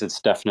comes, it's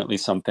definitely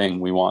something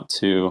we want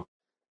to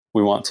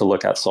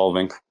look at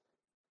solving.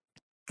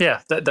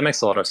 Yeah, that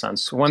makes a lot of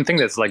sense. One thing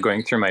that's like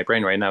going through my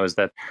brain right now is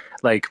that,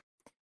 like,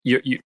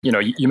 you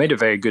made a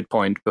very good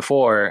point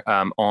before,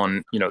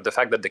 on the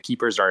fact that the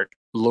keepers are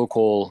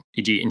local,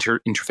 e.g.,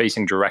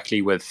 interfacing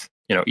directly with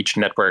each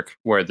network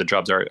where the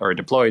jobs are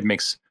deployed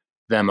makes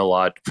them a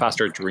lot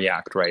faster to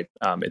react, right?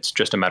 It's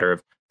just a matter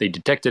of they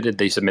detected it,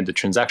 they submit the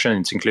transaction,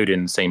 it's included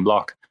in the same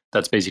block.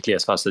 That's basically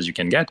as fast as you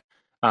can get.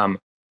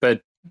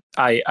 But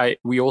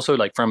we also,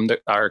 like, from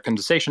our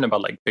conversation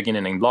about like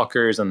beginning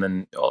blockers and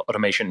then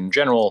automation in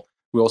general,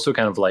 we also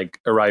kind of like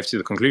arrived to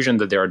the conclusion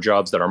that there are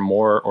jobs that are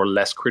more or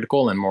less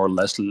critical and more or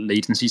less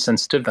latency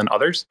sensitive than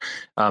others.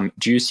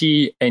 Do you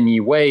see any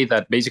way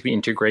that basically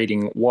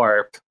integrating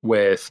Warp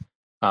with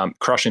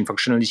cross-chain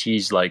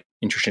functionalities like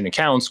interchain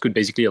accounts could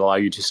basically allow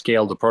you to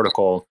scale the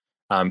protocol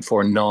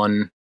for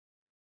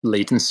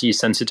non-latency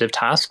sensitive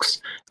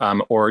tasks,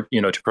 or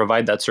to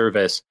provide that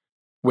service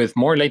with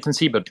more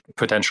latency but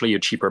potentially a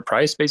cheaper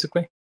price,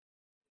 basically?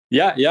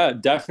 Yeah,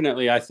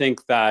 definitely. I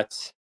think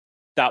that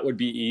would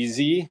be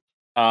easy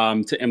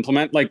to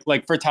implement,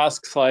 like for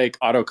tasks like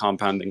auto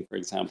compounding, for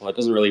example. It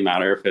doesn't really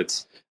matter if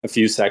it's a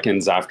few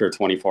seconds after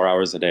 24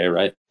 hours a day,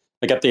 right?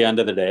 Like at the end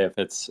of the day, if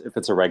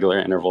it's a regular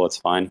interval, it's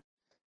fine.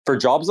 For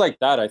jobs like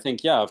that, I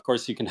think, yeah, of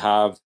course you can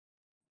have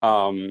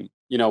one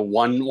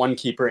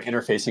keeper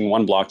interfacing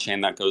one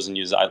blockchain that goes and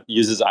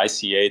uses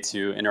ICA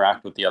to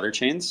interact with the other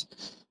chains.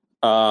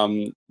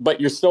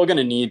 But you're still going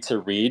to need to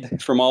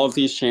read from all of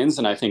these chains,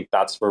 and I think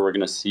that's where we're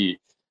going to see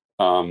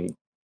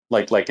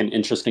like an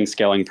interesting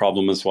scaling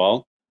problem as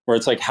well, where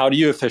it's like, how do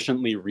you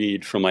efficiently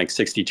read from like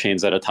 60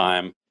 chains at a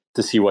time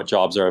to see what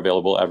jobs are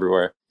available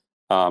everywhere?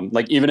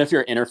 Like even if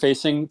you're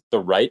interfacing the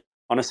right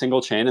on a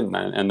single chain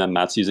and then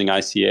that's using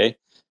ICA,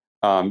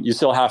 you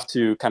still have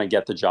to kind of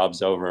get the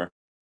jobs over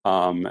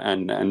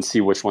and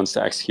see which ones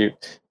to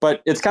execute.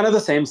 But it's kind of the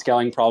same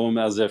scaling problem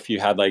as if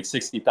you had like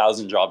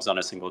 60,000 jobs on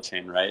a single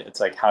chain, right? It's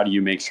like, how do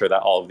you make sure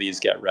that all of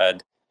these get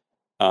read?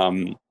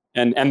 And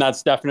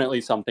that's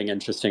definitely something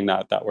interesting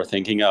that we're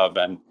thinking of.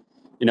 And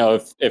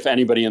if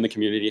anybody in the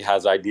community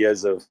has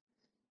ideas of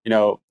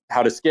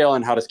how to scale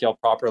and how to scale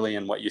properly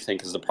and what you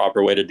think is the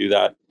proper way to do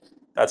that,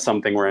 that's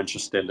something we're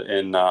interested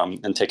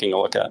in taking a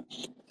look at.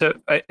 So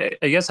I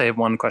guess I have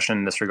one question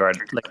in this regard.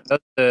 Like,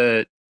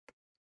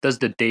 does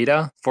the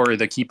data for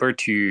the keeper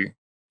to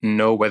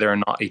know whether or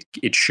not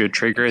it should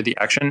trigger the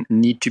action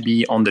need to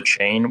be on the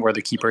chain where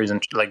the keeper is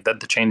that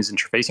the chain is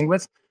interfacing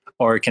with,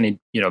 or can it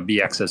be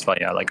accessed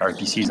via like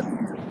RPCs?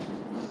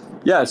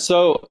 Yeah,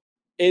 so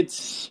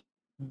it's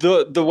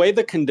the way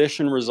the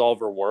condition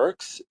resolver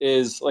works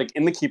is like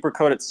in the keeper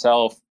code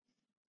itself.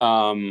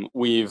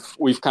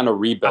 We've kind of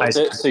rebuilt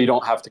it so you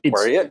don't have to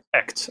query it.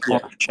 Checked on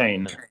the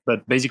chain,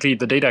 but basically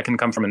the data can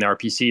come from an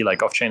RPC,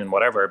 like off chain and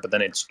whatever. But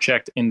then it's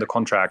checked in the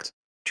contract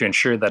to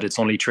ensure that it's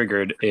only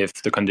triggered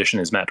if the condition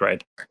is met,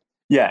 right?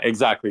 Yeah,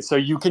 exactly. So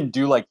you can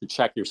do like the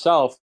check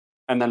yourself,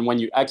 and then when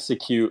you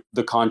execute,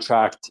 the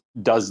contract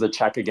does the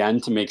check again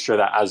to make sure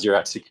that as you're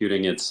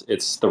executing,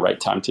 it's the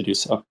right time to do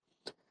so.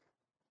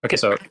 Okay,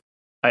 so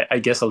I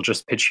guess I'll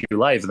just pitch you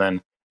live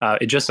then.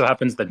 It just so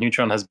happens that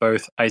Neutron has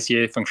both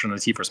ICA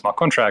functionality for smart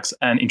contracts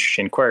and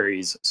interchain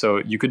queries. So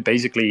you could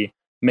basically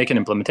make an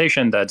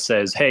implementation that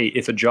says, hey,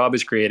 if a job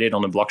is created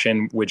on a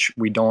blockchain, which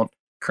we don't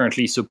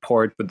currently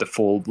support with the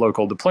full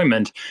local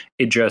deployment,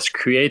 it just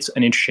creates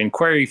an interchain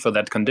query for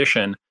that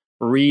condition,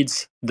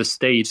 reads the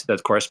state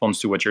that corresponds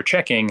to what you're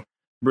checking,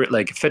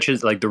 like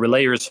fetches, like the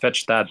relayers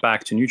fetch that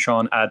back to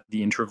Neutron at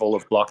the interval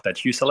of block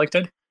that you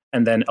selected,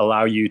 and then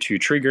allow you to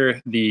trigger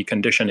the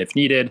condition if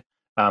needed.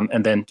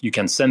 And then you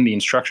can send the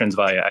instructions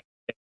via.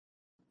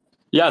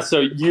 Yeah, so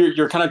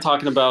you're kind of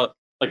talking about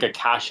like a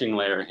caching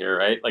layer here,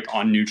 right? Like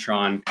on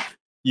Neutron,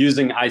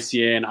 using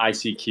ICA and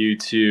ICQ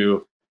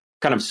to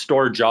kind of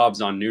store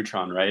jobs on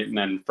Neutron, right? And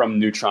then from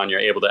Neutron, you're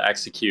able to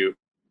execute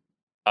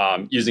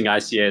using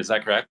ICA. Is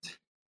that correct?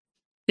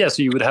 Yeah,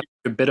 so you would have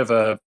a bit of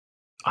a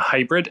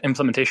hybrid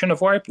implementation of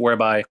Warp,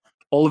 whereby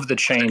all of the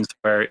chains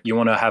where you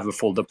want to have a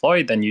full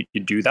deploy, then you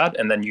do that,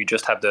 and then you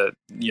just have the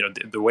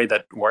way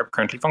that Warp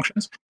currently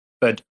functions.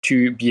 But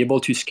to be able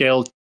to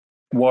scale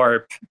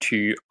Warp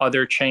to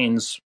other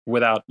chains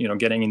without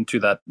getting into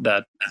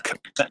that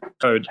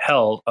code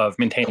hell of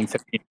maintaining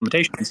 50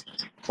 implementations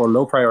for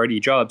low priority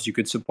jobs, you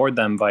could support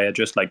them via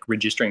just like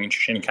registering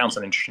interchain accounts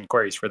and interchain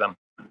queries for them.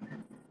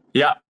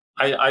 Yeah,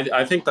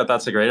 I think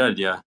that's a great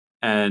idea.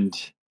 And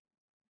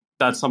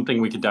that's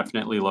something we could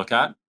definitely look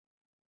at.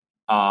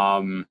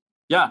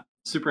 Yeah,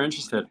 super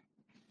interested.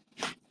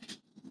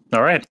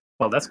 All right.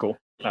 Well, that's cool.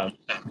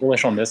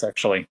 Bullish on this,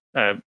 actually.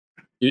 I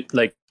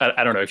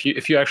don't know,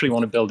 if you actually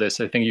want to build this,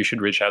 I think you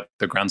should reach out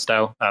to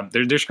Grandstyle.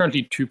 There's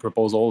currently two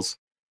proposals.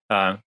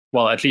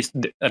 Well, at least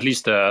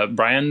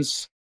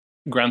Brian's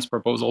grants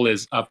proposal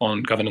is up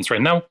on governance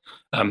right now.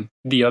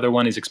 The other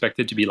one is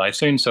expected to be live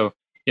soon. So,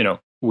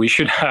 we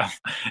should have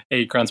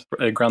a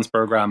grants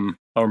program,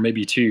 or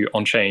maybe two,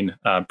 on chain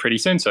pretty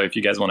soon. So if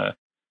you guys want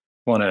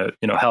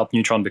to help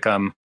Neutron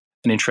become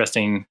an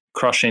interesting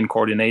cross-chain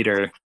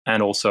coordinator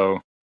and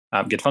also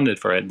get funded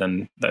for it,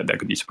 then that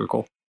could be super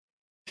cool.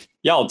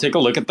 Yeah, I'll take a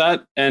look at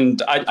that.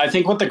 And I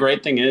think what the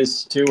great thing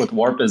is too with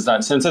Warp is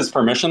that since it's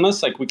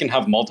permissionless, like we can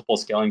have multiple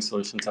scaling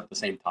solutions at the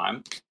same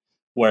time,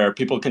 where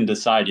people can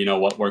decide,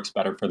 what works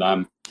better for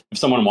them. If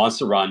someone wants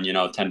to run,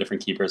 10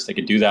 different keepers, they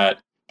could do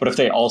that. But if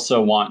they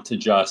also want to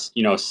just,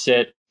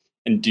 sit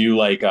and do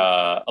like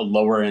a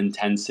lower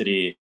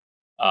intensity,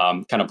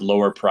 kind of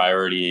lower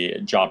priority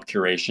job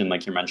curation,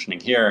 like you're mentioning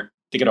here,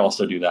 they could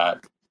also do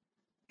that.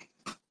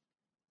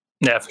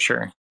 Yeah, for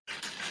sure.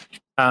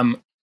 All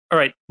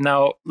right,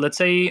 now let's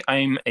say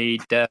I'm a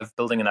dev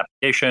building an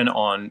application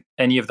on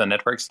any of the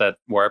networks that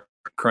Warp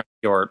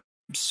currently or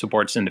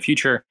supports in the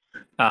future.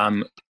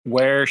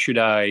 Where should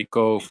I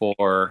go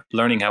for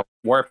learning how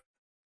Warp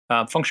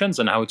functions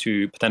and how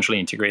to potentially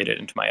integrate it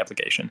into my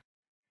application?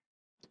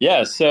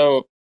 Yeah,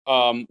 so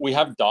we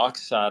have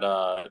docs at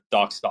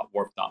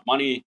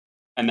docs.warp.money.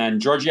 And then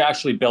Georgie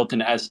actually built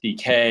an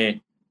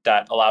SDK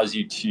that allows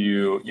you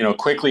to,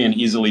 quickly and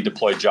easily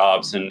deploy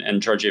jobs.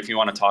 And Georgie, if you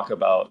want to talk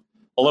about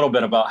a little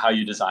bit about how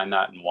you design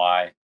that and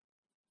why.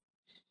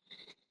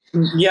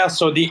 Yeah,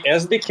 so the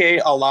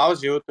SDK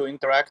allows you to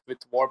interact with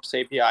Warp's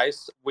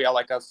APIs via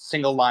like a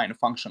single line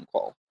function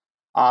call.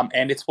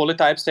 And it's fully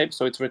type safe,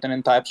 so it's written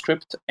in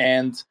TypeScript.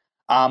 And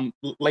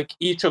like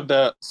each of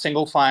the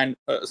single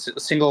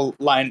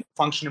line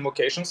function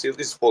invocations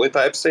is fully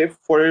type safe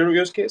for your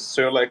use case.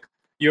 So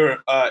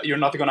you're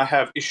not going to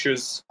have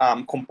issues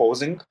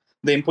composing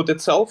the input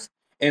itself.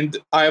 And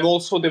I've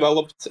also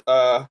developed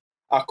a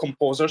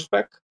composer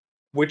spec,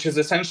 which is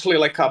essentially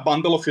like a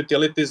bundle of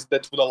utilities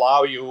that would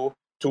allow you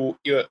to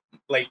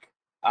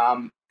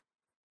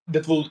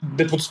that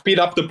would speed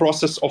up the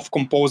process of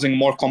composing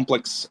more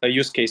complex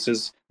use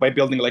cases by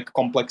building like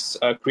complex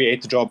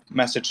create job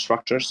message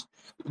structures.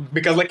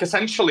 Because like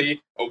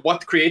essentially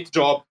what create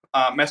job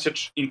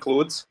message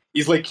includes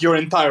is like your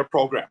entire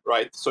program,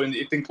 right? So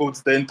it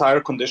includes the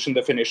entire condition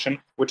definition,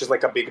 which is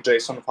like a big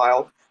JSON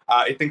file.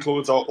 It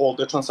includes all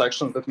the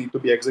transactions that need to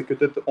be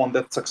executed on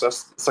that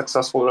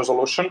successful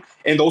resolution,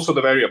 and also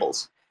the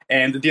variables.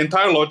 And the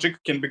entire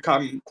logic can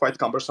become quite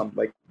cumbersome.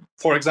 Like,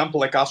 for example,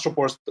 like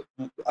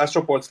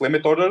Astroport's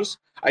limit orders,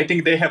 I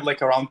think they have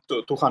like around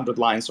 200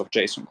 lines of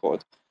JSON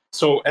code.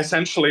 So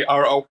essentially,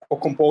 our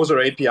Composer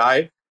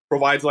API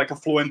provides like a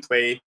fluent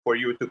way for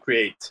you to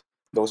create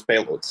those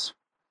payloads.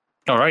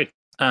 All right.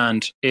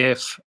 And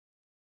if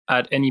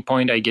at any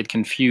point I get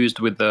confused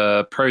with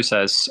the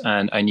process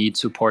and I need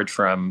support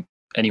from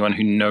anyone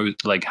who knows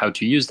like how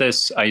to use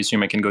this, I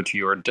assume I can go to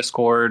your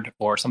Discord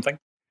or something?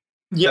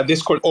 Yeah,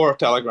 Discord or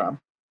Telegram.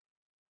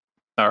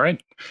 All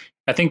right.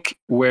 I think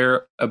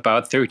we're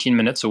about 13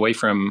 minutes away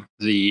from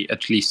the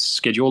at least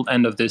scheduled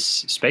end of this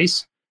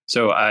space.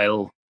 So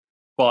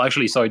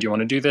actually, sorry, do you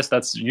want to do this?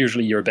 That's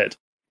usually your bit.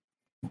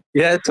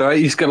 Yeah, it's all right.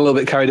 You just got a little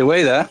bit carried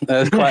away there.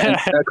 It's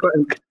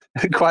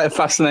quite a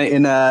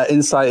fascinating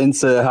insight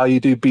into how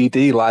you do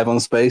BD live on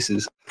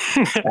Spaces.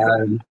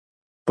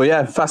 But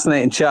yeah,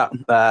 fascinating chat.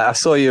 I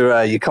saw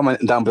your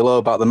commenting down below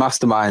about the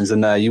masterminds,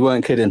 and you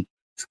weren't kidding.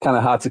 It's kind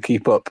of hard to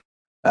keep up.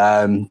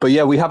 But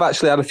yeah, we have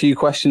actually had a few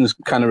questions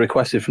kind of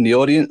requested from the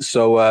audience.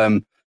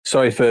 So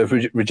sorry for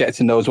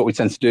rejecting those. What we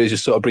tend to do is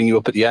just sort of bring you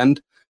up at the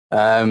end.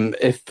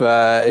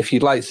 If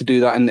you'd like to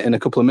do that in a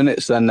couple of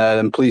minutes,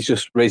 then please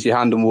just raise your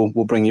hand and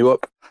we'll bring you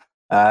up.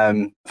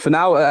 For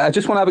now, I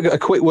just want to have a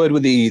quick word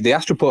with the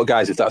Astroport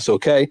guys, if that's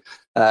okay.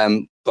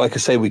 Like I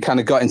say, we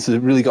kind of got into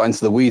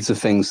the weeds of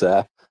things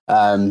there.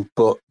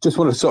 But just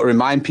want to sort of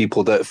remind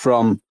people that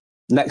from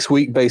next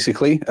week,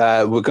 basically,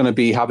 we're going to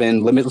be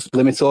having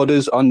limit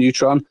orders on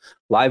Neutron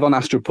live on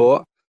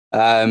Astroport.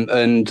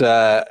 And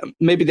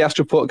maybe the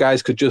Astroport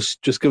guys could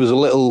just give us a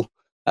little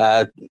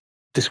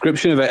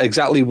description of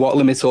exactly what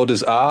limit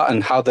orders are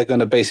and how they're going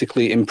to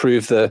basically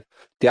improve the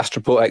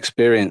Astroport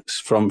experience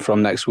from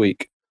next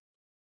week.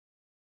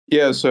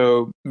 Yeah,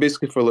 so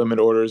basically for limit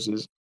orders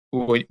is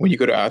when you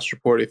go to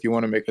Astroport, if you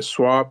want to make a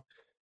swap,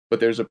 but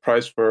there's a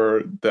price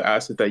for the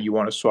asset that you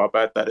want to swap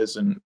at that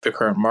isn't the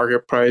current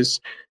market price,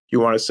 you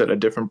want to set a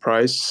different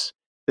price,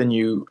 then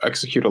you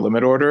execute a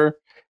limit order.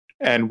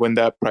 And when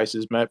that price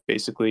is met,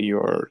 basically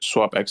your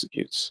swap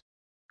executes.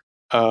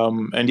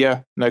 And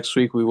yeah, next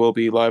week we will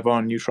be live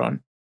on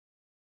Neutron.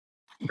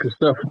 Good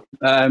stuff.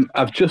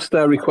 I've just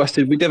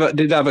requested. We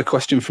did have a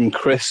question from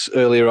Chris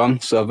earlier on,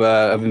 so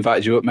I've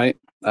invited you up, mate.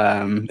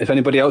 If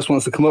anybody else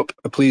wants to come up,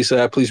 please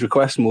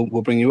request, and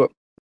we'll bring you up.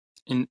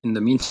 in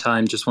the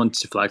meantime, just wanted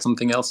to flag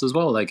something else as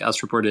well. Like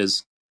Astroport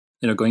is,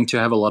 going to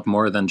have a lot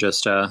more than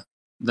just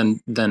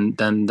than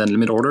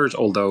limit orders.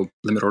 Although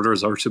limit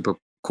orders are super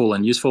cool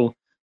and useful.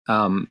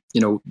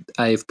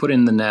 I've put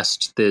in the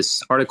nest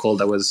this article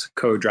that was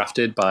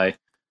co-drafted by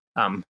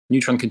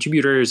Neutron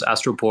contributors,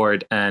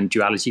 Astroport, and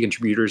Duality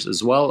contributors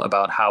as well,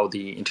 about how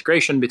the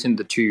integration between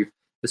the two,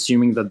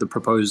 assuming that the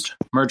proposed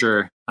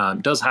merger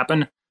does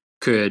happen,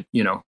 could,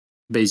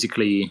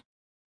 basically,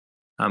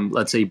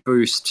 let's say,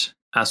 boost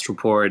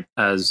Astroport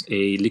as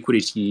a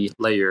liquidity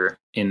layer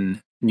in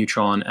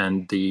Neutron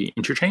and the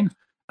interchain.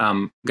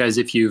 Guys,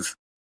 if you've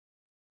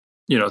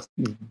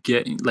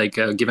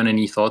given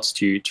any thoughts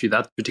to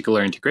that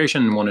particular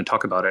integration and want to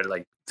talk about it,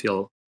 like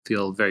feel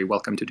very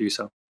welcome to do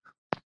so.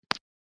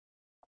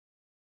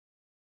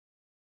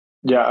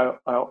 Yeah,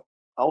 I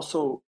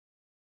also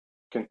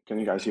can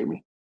you guys hear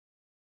me?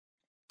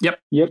 Yep.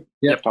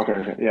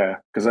 Okay. Yeah,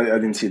 because I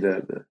didn't see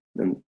the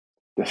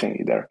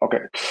thingy there.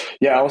 Okay.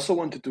 Yeah, I also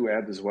wanted to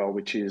add as well,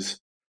 which is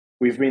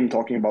we've been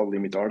talking about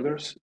limit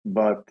orders,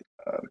 but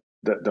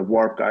the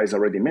warp guys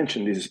already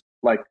mentioned is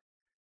like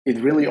it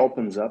really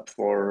opens up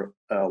for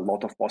a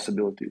lot of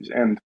possibilities.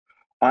 And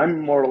I'm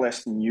more or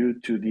less new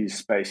to this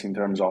space in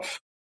terms of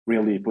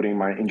really putting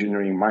my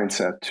engineering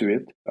mindset to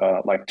it,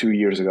 like 2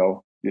 years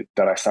ago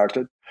that I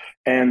started.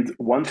 And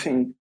one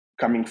thing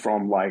coming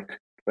from like,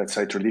 let's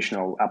say,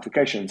 traditional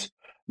applications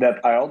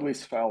that I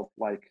always felt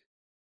like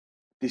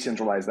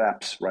decentralized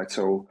apps, right?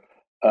 So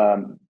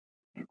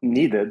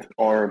needed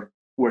or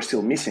were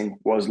still missing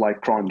was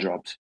like cron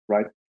jobs,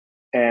 right?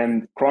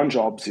 And cron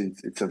jobs,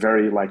 it's a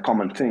very like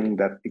common thing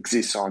that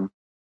exists on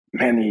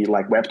many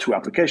like Web2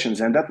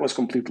 applications, and that was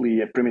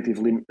completely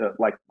primitively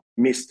like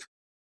missed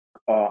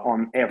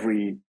on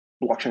every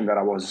blockchain that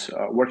I was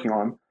working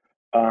on.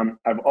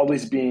 I've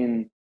always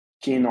been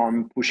keen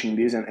on pushing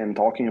this and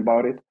talking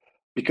about it,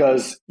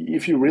 because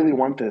if you really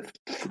want a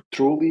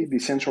truly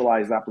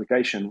decentralized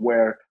application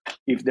where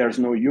if there's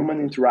no human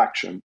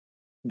interaction,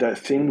 the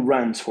thing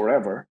runs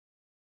forever,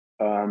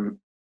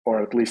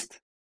 or at least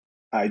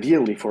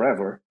ideally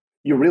forever,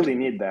 you really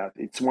need that.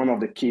 It's one of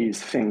the key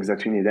things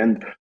that you need.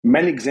 And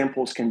many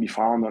examples can be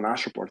found on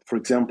Astroport. For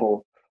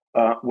example,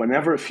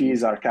 whenever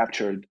fees are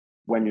captured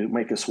when you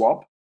make a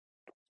swap,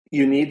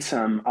 you need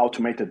some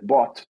automated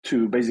bot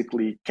to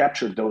basically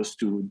capture those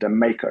to the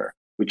maker,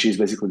 which is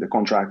basically the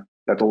contract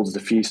that holds the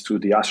fees to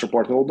the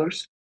Astroport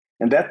holders.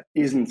 And that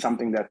isn't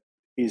something that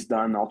is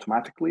done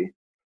automatically.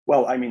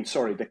 Well, I mean,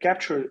 sorry, the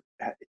capture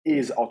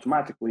is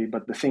automatically,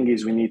 but the thing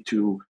is we need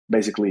to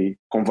basically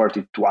convert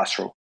it to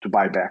Astro to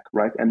buy back,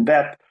 right? And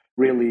that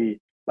really,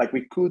 like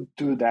we could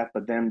do that,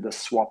 but then the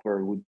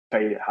swapper would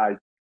pay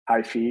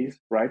high fees,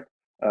 right,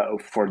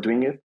 for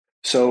doing it.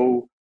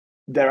 So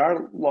there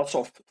are lots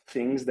of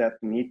things that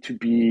need to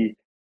be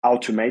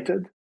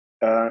automated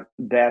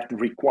that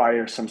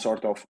require some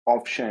sort of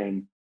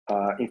off-chain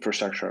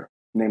infrastructure,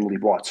 namely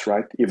bots,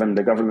 right? Even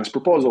the governance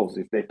proposals,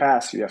 if they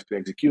pass, you have to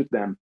execute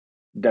them.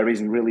 There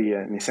isn't really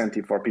an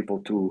incentive for people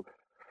to,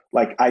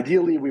 like,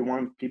 ideally, we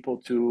want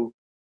people to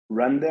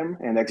run them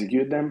and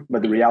execute them,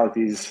 but the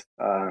reality is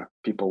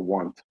people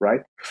won't,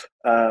 right?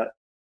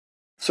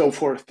 So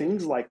for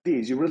things like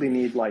these, you really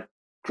need like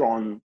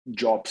cron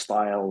job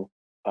style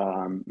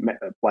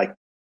like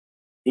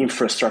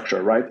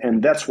infrastructure, right?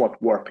 And that's what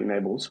Warp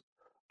enables.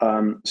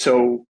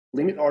 So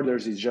limit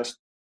orders is just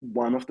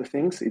one of the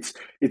things.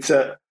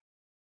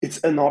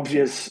 It's an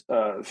obvious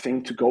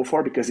thing to go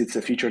for because it's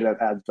a feature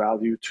that adds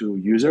value to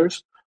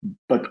users.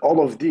 But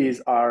all of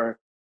these are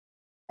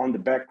on the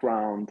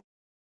background.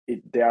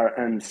 They are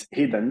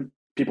hidden.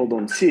 People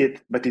don't see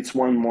it, but it's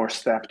one more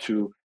step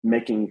to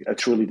making a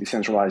truly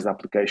decentralized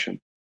application.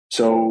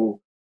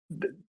 So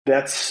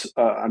that's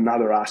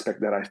another aspect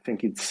that I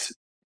think it's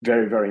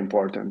very, very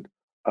important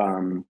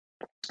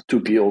to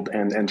build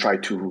and try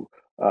to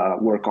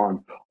work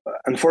on.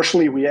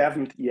 Unfortunately, we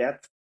haven't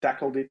yet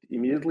tackled it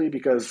immediately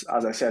because,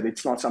 as I said,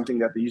 it's not something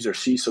that the user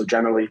sees. So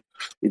generally,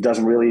 it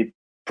doesn't really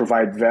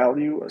provide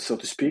value, so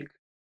to speak.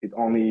 It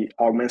only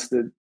augments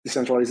the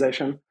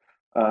decentralization.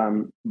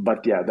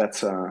 But yeah,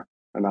 that's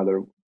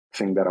another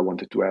thing that I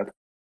wanted to add.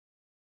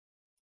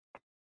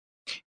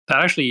 That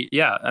actually,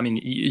 yeah, I mean,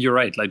 you're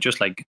right. Like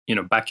just like,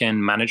 backend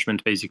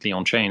management basically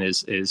on chain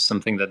is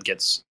something that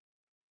gets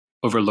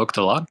overlooked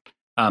a lot.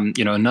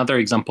 Another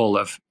example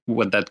of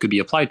what that could be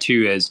applied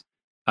to is,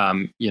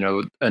 an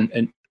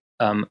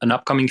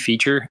upcoming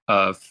feature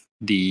of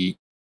the,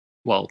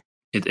 well,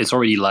 it's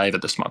already live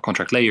at the smart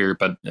contract layer,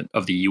 but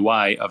of the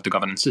UI of the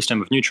governance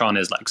system of Neutron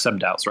is like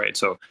sub-DAOs, right?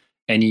 So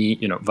any,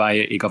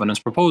 via a governance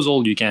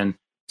proposal, you can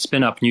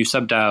spin up new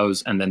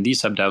sub-DAOs, and then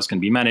these sub-DAOs can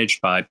be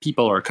managed by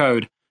people or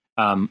code,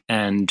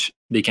 and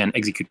they can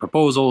execute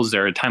proposals.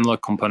 There are a time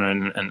lock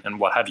component and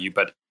what have you.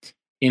 But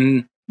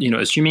in,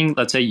 assuming,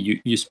 let's say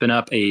you spin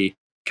up a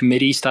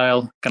committee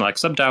style kind of like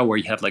sub-DAO where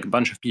you have like a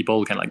bunch of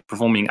people kind of like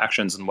performing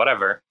actions and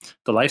whatever,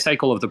 the life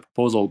cycle of the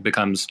proposal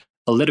becomes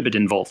a little bit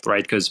involved,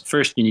 right? Because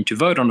first you need to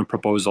vote on a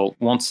proposal.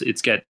 Once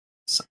it gets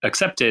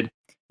accepted,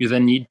 you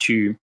then need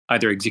to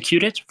either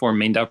execute it for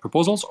main DAO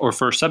proposals or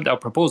for sub DAO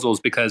proposals,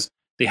 because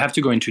they have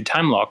to go into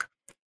time lock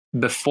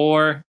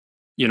before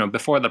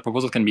the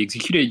proposal can be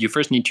executed. You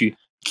first need to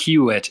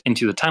queue it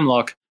into the time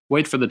lock,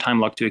 wait for the time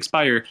lock to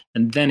expire,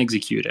 and then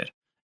execute it.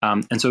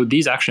 And so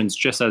these actions,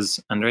 just as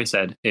Andre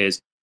said,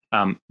 is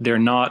they're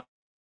not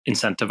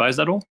incentivized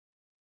at all,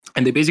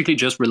 and they basically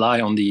just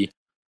rely on the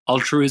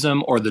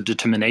altruism or the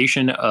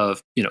determination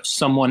of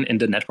someone in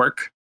the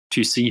network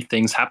to see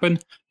things happen,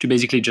 to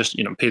basically just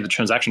pay the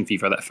transaction fee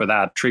for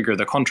that, trigger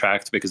the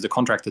contract, because the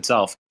contract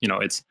itself,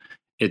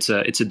 it's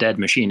a dead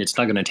machine. It's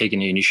not going to take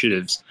any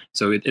initiatives.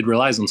 So it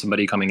relies on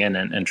somebody coming in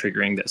and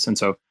triggering this. And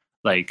so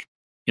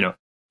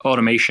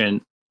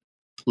automation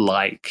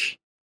like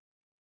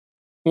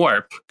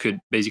Warp could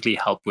basically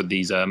help with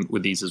these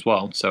as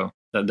well. So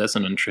that's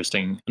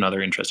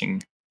another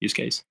interesting use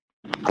case.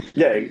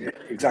 Yeah,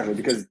 exactly,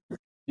 because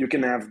you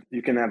can have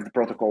the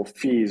protocol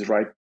fees,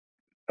 right?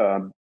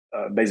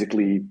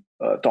 Basically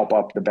top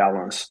up the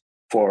balance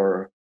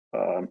for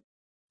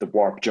the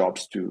Warp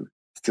jobs to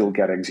still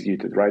get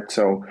executed, right?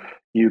 So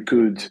you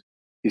could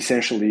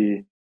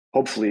essentially,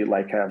 hopefully,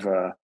 have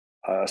a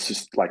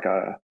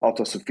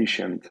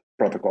auto-sufficient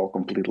protocol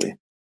completely.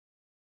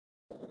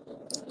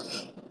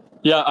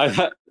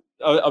 Yeah,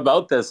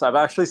 about this, I've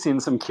actually seen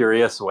some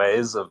curious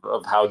ways of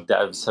how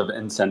devs have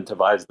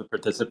incentivized the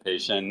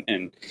participation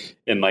in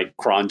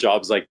cron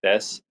jobs like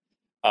this.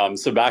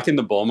 So back in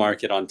the bull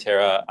market on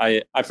Terra,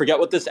 I forget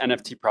what this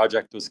NFT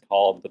project was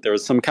called, but there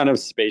was some kind of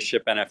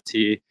spaceship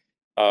NFT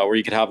where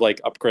you could have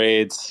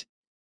upgrades.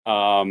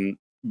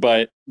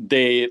 But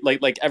they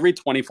every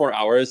 24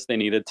 hours they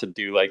needed to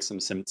do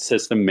some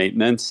system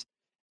maintenance,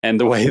 and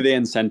the way they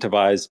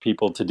incentivized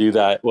people to do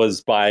that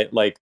was by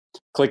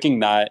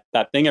clicking that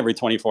thing every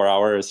 24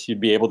 hours. You'd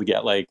be able to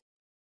get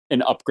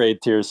an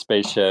upgrade to your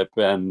spaceship,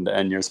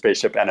 and your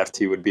spaceship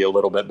NFT would be a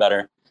little bit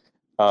better.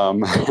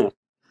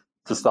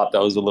 Just thought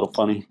that was a little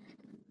funny.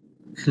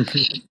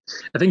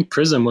 I think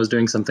Prism was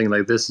doing something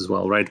like this as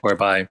well, right?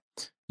 Whereby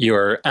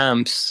your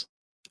amps,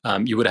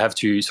 you would have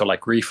to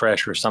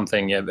refresh or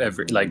something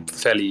every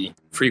fairly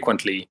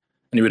frequently,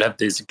 and you would have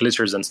these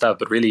glitters and stuff.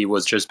 But really, it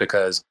was just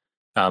because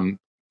kind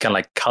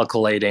of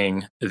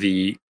calculating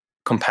the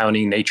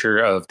compounding nature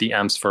of the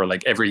amps for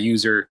every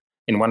user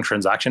in one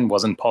transaction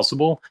wasn't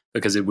possible,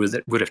 because it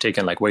would have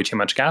taken way too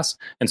much gas.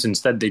 And so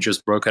instead they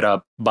just broke it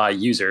up by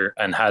user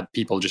and had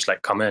people just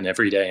come in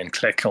every day and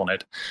click on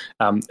it.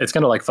 It's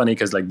kind of funny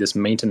because this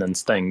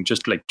maintenance thing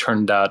just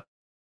turned out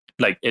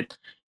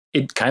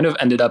it kind of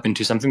ended up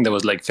into something that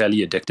was fairly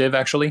addictive,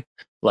 actually.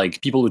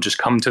 People would just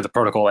come to the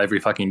protocol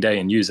every fucking day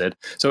and use it.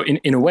 So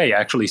in a way,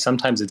 actually,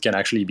 sometimes it can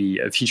actually be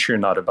a feature,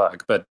 not a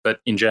bug. But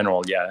in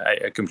general, yeah,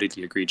 I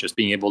completely agree. Just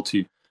being able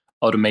to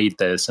automate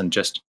this and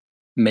just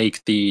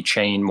make the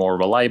chain more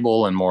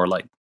reliable and more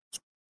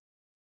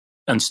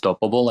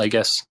unstoppable, I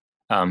guess,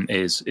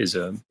 is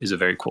a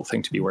very cool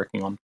thing to be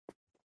working on.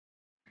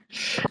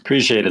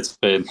 Appreciate it,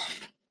 Spade.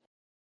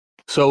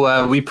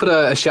 So we put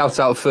a shout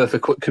out for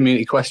quick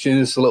community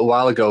questions a little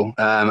while ago.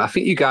 I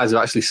think you guys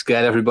have actually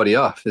scared everybody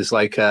off. There's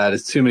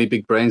there's too many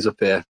big brains up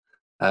here,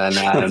 and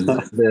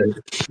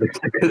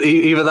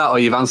either that or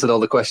you've answered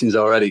all the questions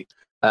already.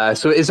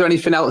 So is there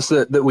anything else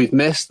that we've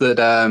missed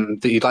that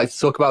you'd like to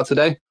talk about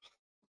today?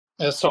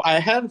 So I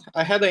had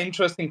an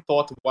interesting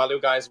thought while you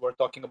guys were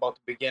talking about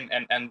begin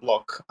and end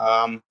block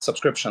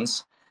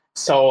subscriptions.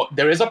 So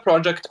there is a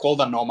project called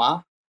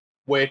Anoma,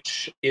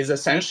 which is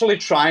essentially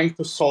trying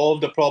to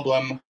solve the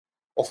problem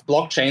of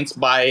blockchains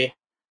by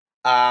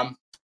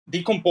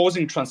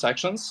decomposing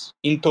transactions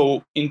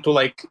into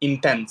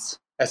intents,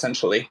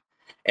 essentially.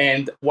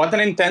 And what an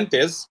intent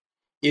is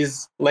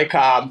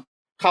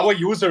how a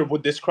user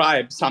would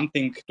describe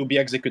something to be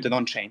executed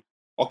on chain.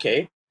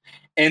 Okay.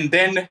 And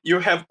then you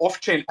have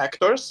off-chain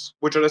actors,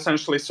 which are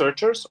essentially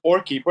searchers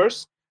or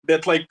keepers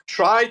that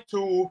try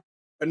to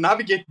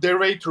navigate their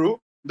way through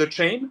the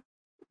chain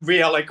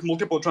via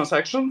multiple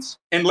transactions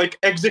and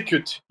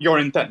execute your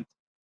intent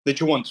that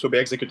you want to be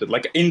executed.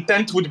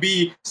 Intent would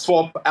be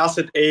swap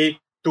asset A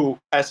to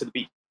asset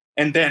B,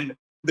 and then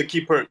the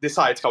keeper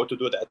decides how to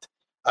do that.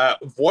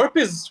 Warp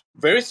is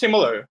very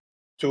similar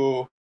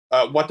to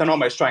what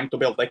Anoma is trying to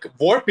build.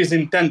 Warp is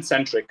intent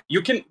centric.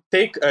 You can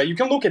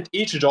look at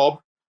each job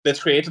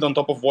that's created on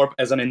top of Warp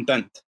as an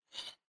intent.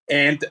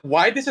 And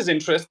why this is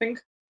interesting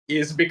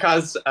is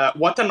because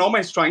what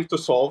Anoma is trying to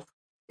solve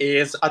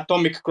is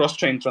atomic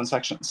cross-chain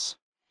transactions.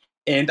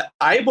 And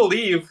I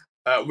believe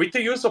with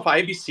the use of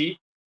IBC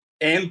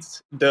and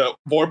the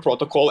Warp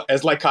protocol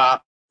as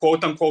a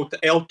quote-unquote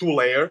L2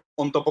 layer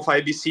on top of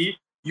IBC,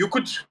 you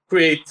could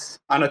create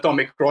an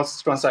atomic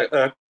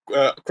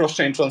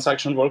cross-chain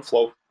transaction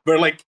workflow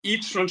where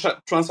each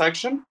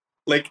transaction,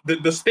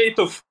 the state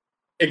of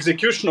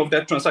execution of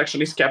that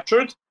transaction is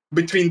captured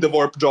between the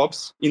Warp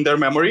jobs in their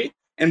memory.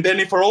 And then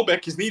if a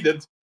rollback is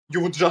needed,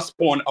 you would just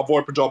spawn a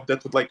Warp job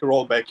that would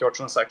roll back your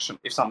transaction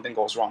if something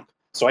goes wrong.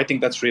 So I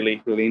think that's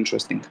really, really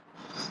interesting.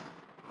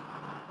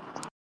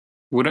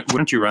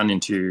 Wouldn't you run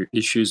into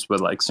issues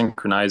with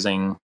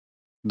synchronizing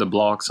the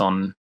blocks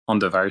on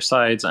the various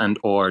sides, and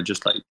or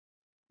just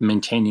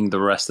maintaining the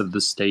rest of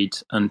the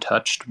state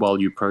untouched while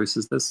you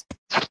process this?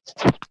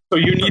 So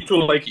you need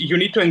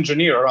to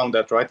engineer around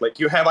that, right? Like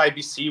you have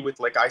IBC with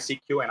like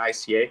ICQ and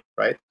ICA,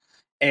 right?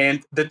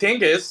 And the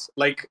thing is,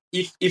 like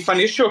if an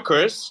issue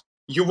occurs,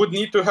 you would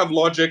need to have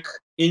logic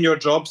in your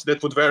jobs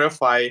that would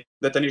verify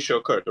that an issue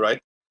occurred,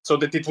 right? So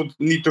that it would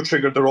need to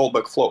trigger the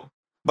rollback flow.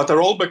 But a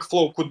rollback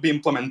flow could be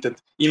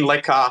implemented in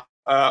like a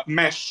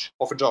mesh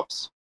of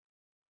jobs.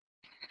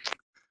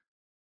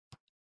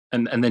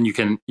 And then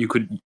you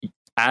could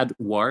add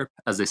warp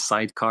as a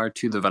sidecar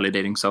to the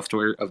validating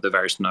software of the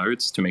various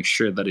nodes to make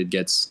sure that it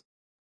gets,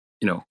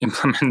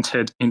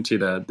 implemented into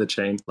the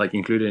chain, like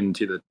included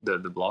into the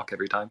block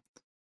every time.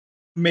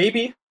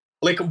 Maybe.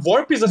 Like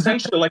warp is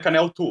essentially like an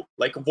L2.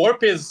 Like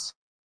warp is,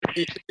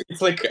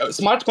 it's like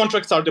smart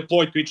contracts are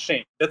deployed to each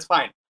chain. That's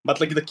fine. But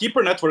like the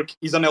keeper network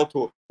is an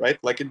L2, right?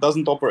 Like it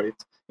doesn't operate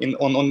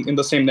in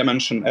the same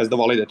dimension as the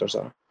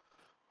validators are.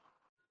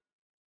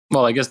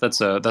 Well, I guess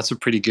that's a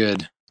pretty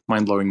good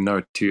mind-blowing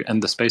note to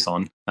end the space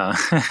on.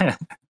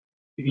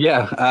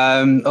 Yeah.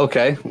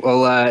 Okay.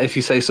 Well, if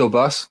you say so,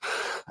 boss,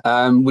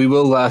 we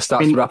will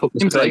start to wrap up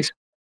the space.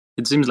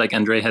 It seems like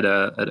Andre had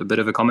a bit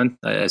of a comment.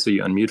 I saw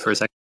you unmute for a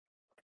second.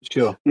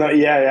 Sure. No,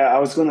 yeah. I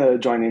was gonna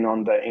join in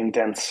on the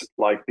intents,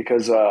 like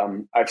because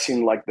I've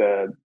seen like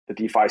the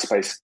DeFi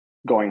space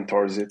going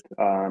towards it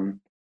a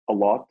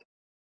lot.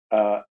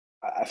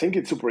 I think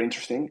it's super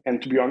interesting,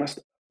 and to be honest,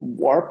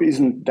 Warp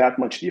isn't that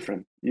much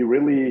different. You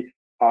really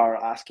are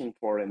asking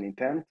for an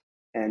intent,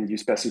 and you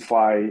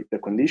specify the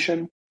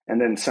condition,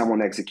 and then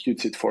someone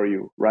executes it for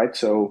you, right?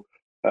 So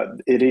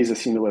it is a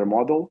similar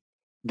model.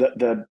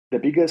 The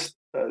biggest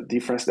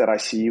difference that I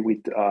see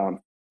with,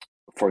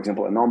 for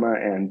example, Anoma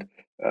and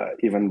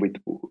even with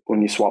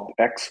Uniswap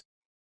X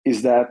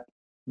is that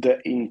the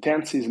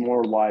intent is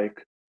more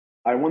like,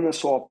 I want to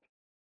swap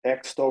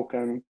X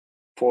token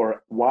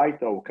for Y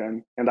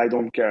token, and I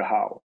don't care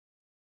how,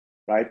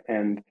 right?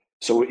 And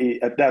so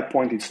at that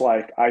point, it's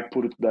like I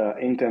put the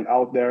intent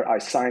out there, I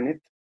sign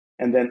it,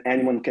 and then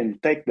anyone can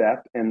take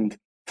that and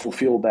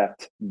fulfill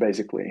that,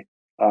 basically.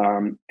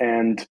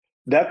 And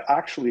that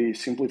actually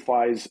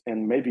simplifies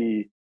and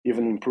maybe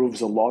even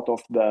improves a lot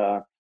of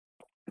the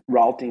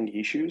routing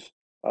issues.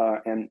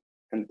 And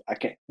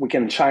we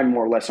can chime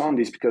more or less on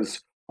this,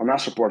 because on our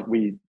support,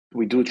 we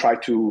do try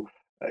to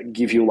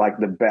give you like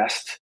the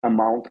best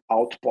amount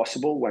out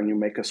possible when you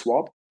make a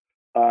swap.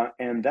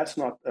 And that's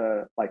not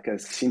like a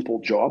simple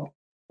job,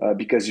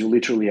 because you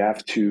literally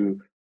have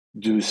to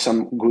do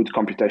some good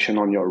computation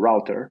on your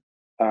router.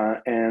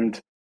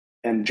 And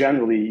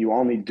generally, you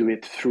only do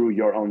it through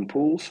your own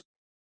pools.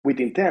 With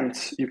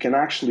intents, you can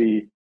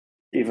actually,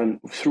 even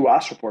through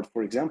our support,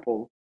 for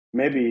example,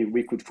 maybe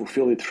we could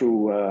fulfill it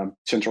through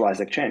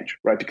centralized exchange,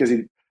 right? Because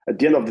at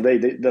the end of the day,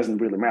 it doesn't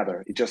really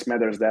matter. It just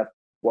matters that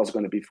what's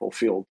going to be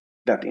fulfilled,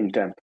 that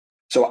intent.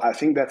 So I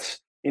think that's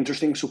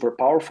interesting, super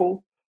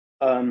powerful.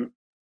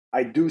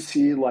 I do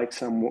see like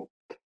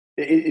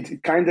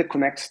it kind of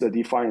connects the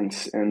DeFi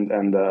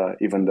and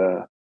even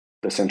the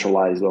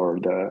centralized or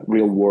the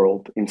real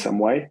world in some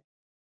way.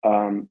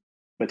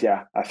 But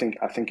yeah, I think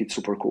it's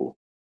super cool.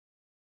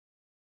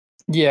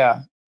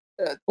 Yeah,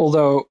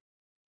 although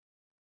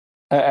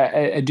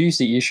I do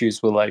see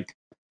issues with like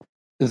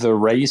the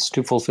race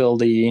to fulfill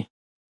the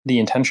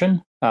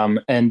intention,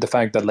 and the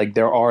fact that like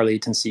there are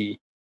latency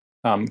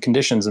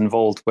conditions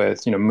involved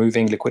with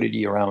moving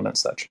liquidity around and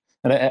such.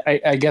 And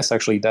I guess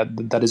actually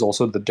that is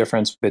also the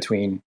difference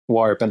between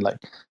Warp and like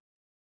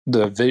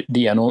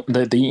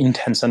the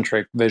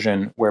intent-centric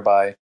vision,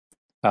 whereby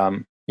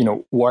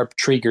Warp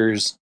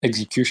triggers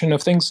execution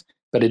of things,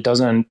 but it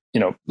doesn't,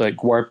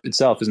 like Warp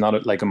itself is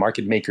not like a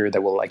market maker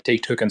that will like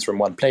take tokens from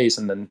one place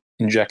and then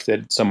inject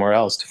it somewhere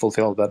else to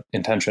fulfill that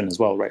intention as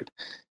well, right?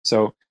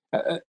 So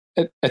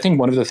I think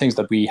one of the things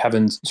that we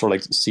haven't sort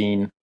of like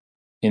seen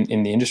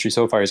in the industry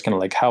so far is kind of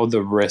like how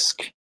the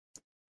risk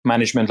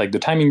management, like the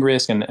timing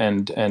risk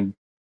and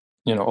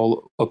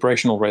all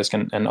operational risk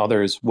and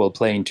others will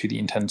play into the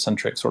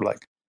intent-centric sort of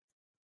like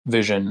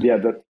vision. Yeah,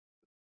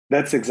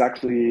 that's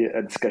exactly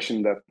a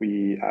discussion that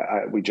we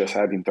just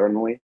had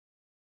internally,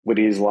 which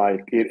is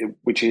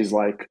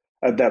like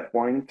at that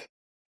point,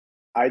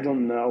 I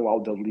don't know how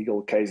the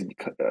legal case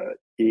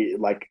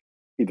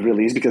it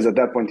really is, because at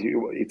that point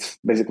it's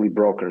basically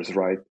brokers,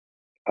 right?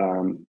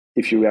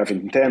 If you have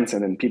intents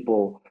and then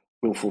people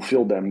will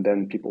fulfill them,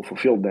 then people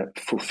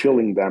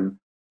fulfilling them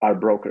are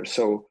brokers.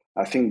 So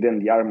I think then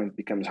the argument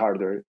becomes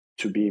harder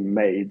to be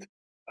made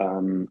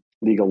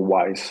legal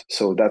wise.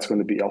 So that's going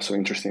to be also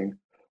interesting.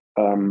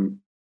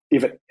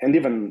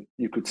 Even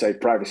you could say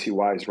privacy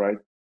wise, right?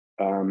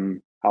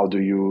 How do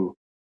you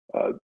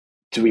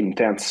do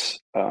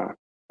intents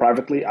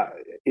privately?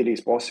 It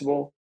is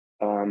possible,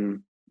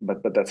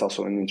 but that's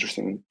also an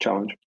interesting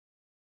challenge.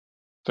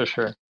 For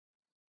sure.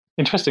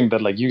 Interesting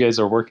that like you guys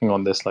are working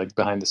on this like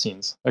behind the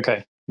scenes.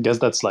 Okay, I guess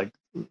that's like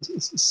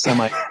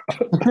semi.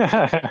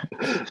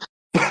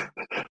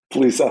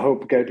 Please, I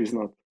hope Gabby's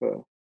not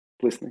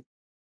listening.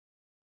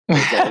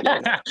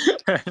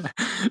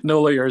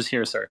 No lawyers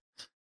here, sir.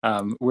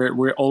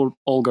 We're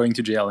all going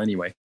to jail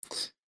anyway.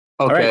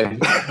 Okay, Right.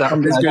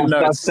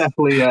 that's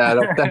definitely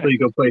a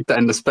good place to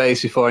end the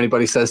space before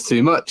anybody says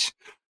too much.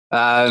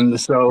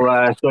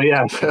 So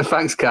yeah,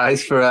 thanks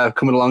guys for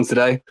coming along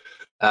today.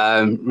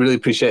 Really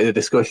appreciate the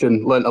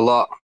discussion. Learned a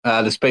lot.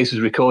 The space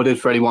was recorded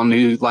for anyone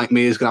who, like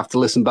me, is going to have to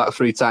listen back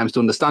 3 times to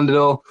understand it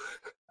all.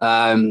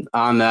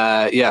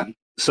 Yeah.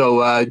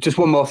 So just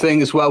one more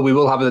thing as well. We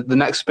will have the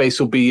next space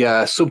will be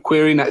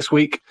subquery next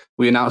week.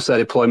 We announced their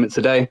deployment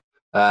today.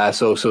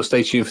 So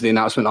stay tuned for the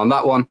announcement on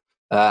that one.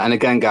 And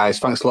again, guys,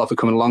 thanks a lot for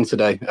coming along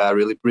today.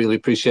 Really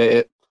appreciate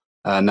it.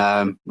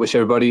 And wish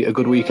everybody a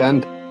good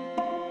weekend.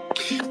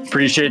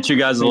 Appreciate you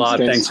guys a lot.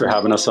 Thanks for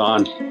having us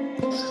on.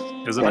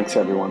 Thanks,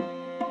 everyone.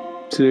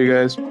 See you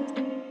guys.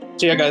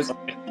 See ya, guys.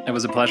 It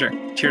was a pleasure.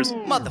 Cheers.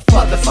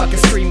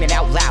 Motherfuckers screaming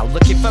out loud,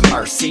 looking for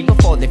mercy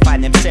before they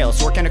find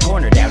themselves working a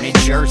corner down in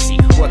Jersey.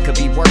 What could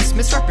be worse?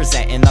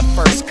 Misrepresenting the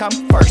first come,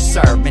 first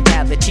serve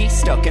mentality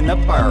stuck in the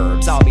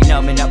burbs. I'll be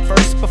numbing up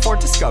first before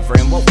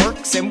discovering what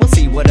works, and we'll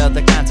see what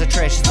other kinds of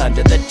treasures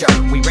under the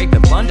dirt. We rape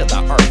and plunder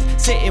the earth,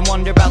 sit and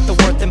wonder about the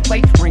worth and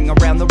play. Ring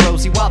around the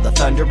rosy while the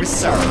thunder is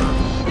served.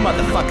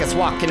 Motherfuckers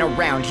walking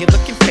around here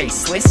looking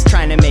faceless,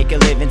 trying to make a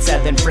living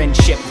selling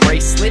friendship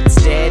bracelets.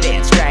 Dead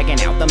ends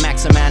dragging out the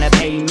max amount of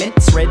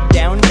payments. Red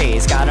down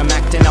days got 'em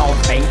acting all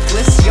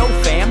bankless. Yo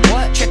fam,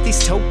 what? Check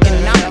these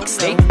tokenomics.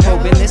 They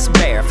probing this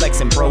bear,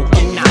 flexing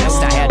broken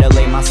honest. I had to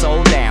lay my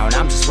soul down,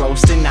 I'm just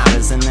roasting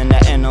otters. And then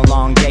to end a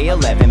long day,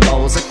 11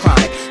 bowls of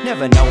chronic.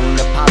 Never known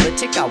to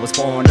politic, I was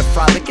born to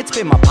frolic. It's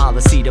been my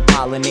policy to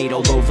pollinate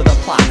all over the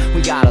plot.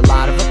 We got a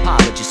lot of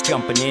apologists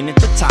jumping in at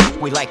the top.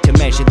 We like to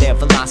measure their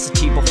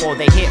velocity before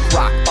they hit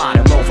rock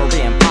bottom. Over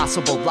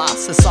impossible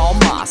loss, it's all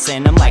moss.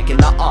 And I'm liking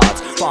the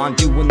odds,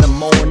 fondue in the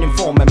morning,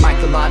 forming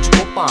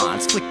mycological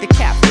bonds. Flick the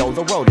cap, though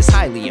the road is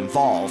highly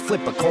involved.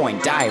 Flip a coin,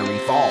 diary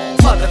evolve.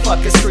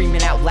 Motherfuckers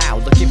screaming out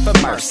loud, looking for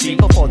mercy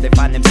before they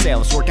find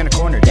themselves working a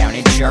corner down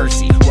in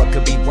Jersey. What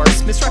could be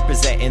worse?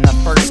 Misrepresenting the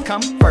first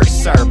come,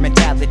 first serve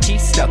mentality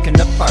stuck in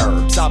the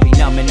burbs. I'll be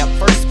numbing up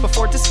first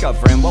before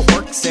discovering what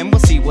works, and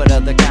we'll see what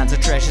other kinds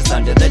of treasures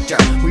under the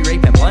dirt. We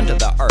rape and plunder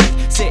the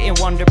earth, sit and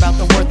wonder about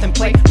the worth and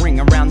play. Ring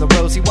around the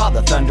rosy while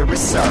the thunder is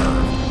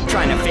served.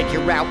 Trying to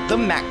figure out the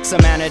max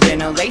amount of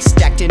dinner lace,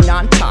 stacked in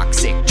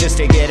non-toxic, just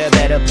to get a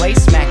better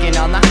place. Smacking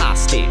on the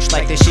hostage,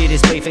 like the shit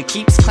is play for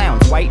keeps.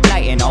 Clowns, white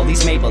knight, and all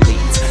these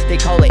Maybellines. They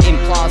call it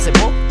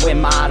implausible,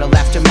 when model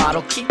after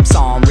model keeps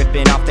on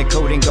ripping off the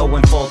coat and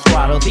going full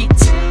throttle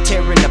beats.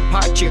 Tearing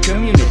apart your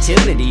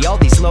community, all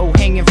these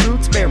low-hanging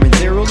fruits bearing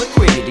zero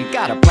liquidity.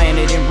 Got a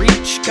planet in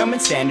reach, coming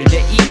standard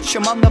to each.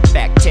 I'm on the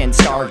back 10,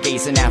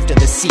 stargazing after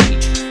the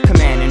siege.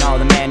 Commanding all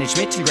the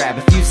management to grab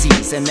a few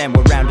Z's, and then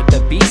we'll round up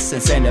the beasts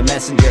and send a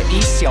messenger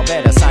east. Y'all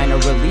better sign a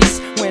release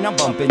when I'm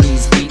bumping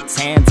these beats.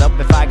 Hands up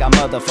if I got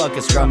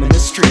motherfuckers drumming the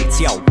streets.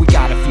 Yo, we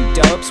got a few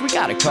dubs, we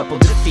got a couple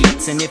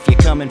defeats. And if you're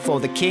coming for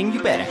the king,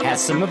 you better have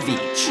some of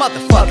each.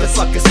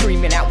 Motherfuckers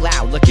screaming out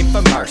loud, looking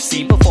for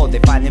mercy before they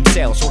find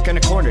themselves working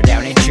a corner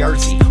down in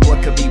Jersey.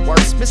 What could be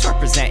worse?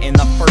 Misrepresenting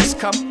the first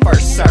come,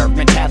 first serve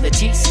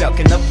mentality stuck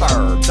in the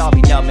burbs. I'll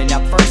be numbing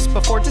up first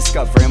before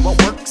discovering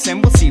what works,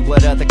 and we'll see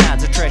what other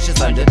kinds of treasures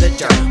under the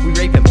dirt. We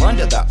rape and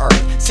plunder the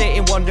earth, sit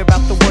and wonder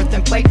about the worth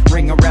and play.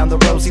 Ring around the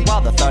rosy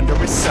while the thunder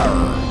is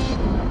served.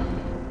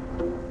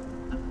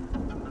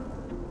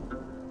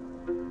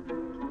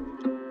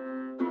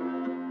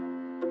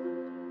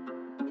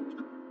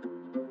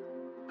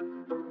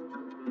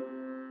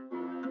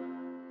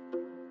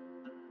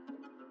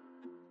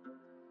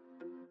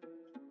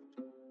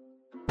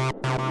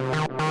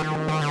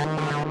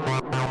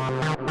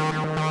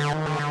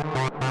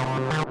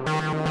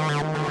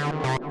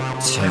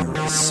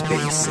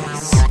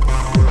 TerraSpaces.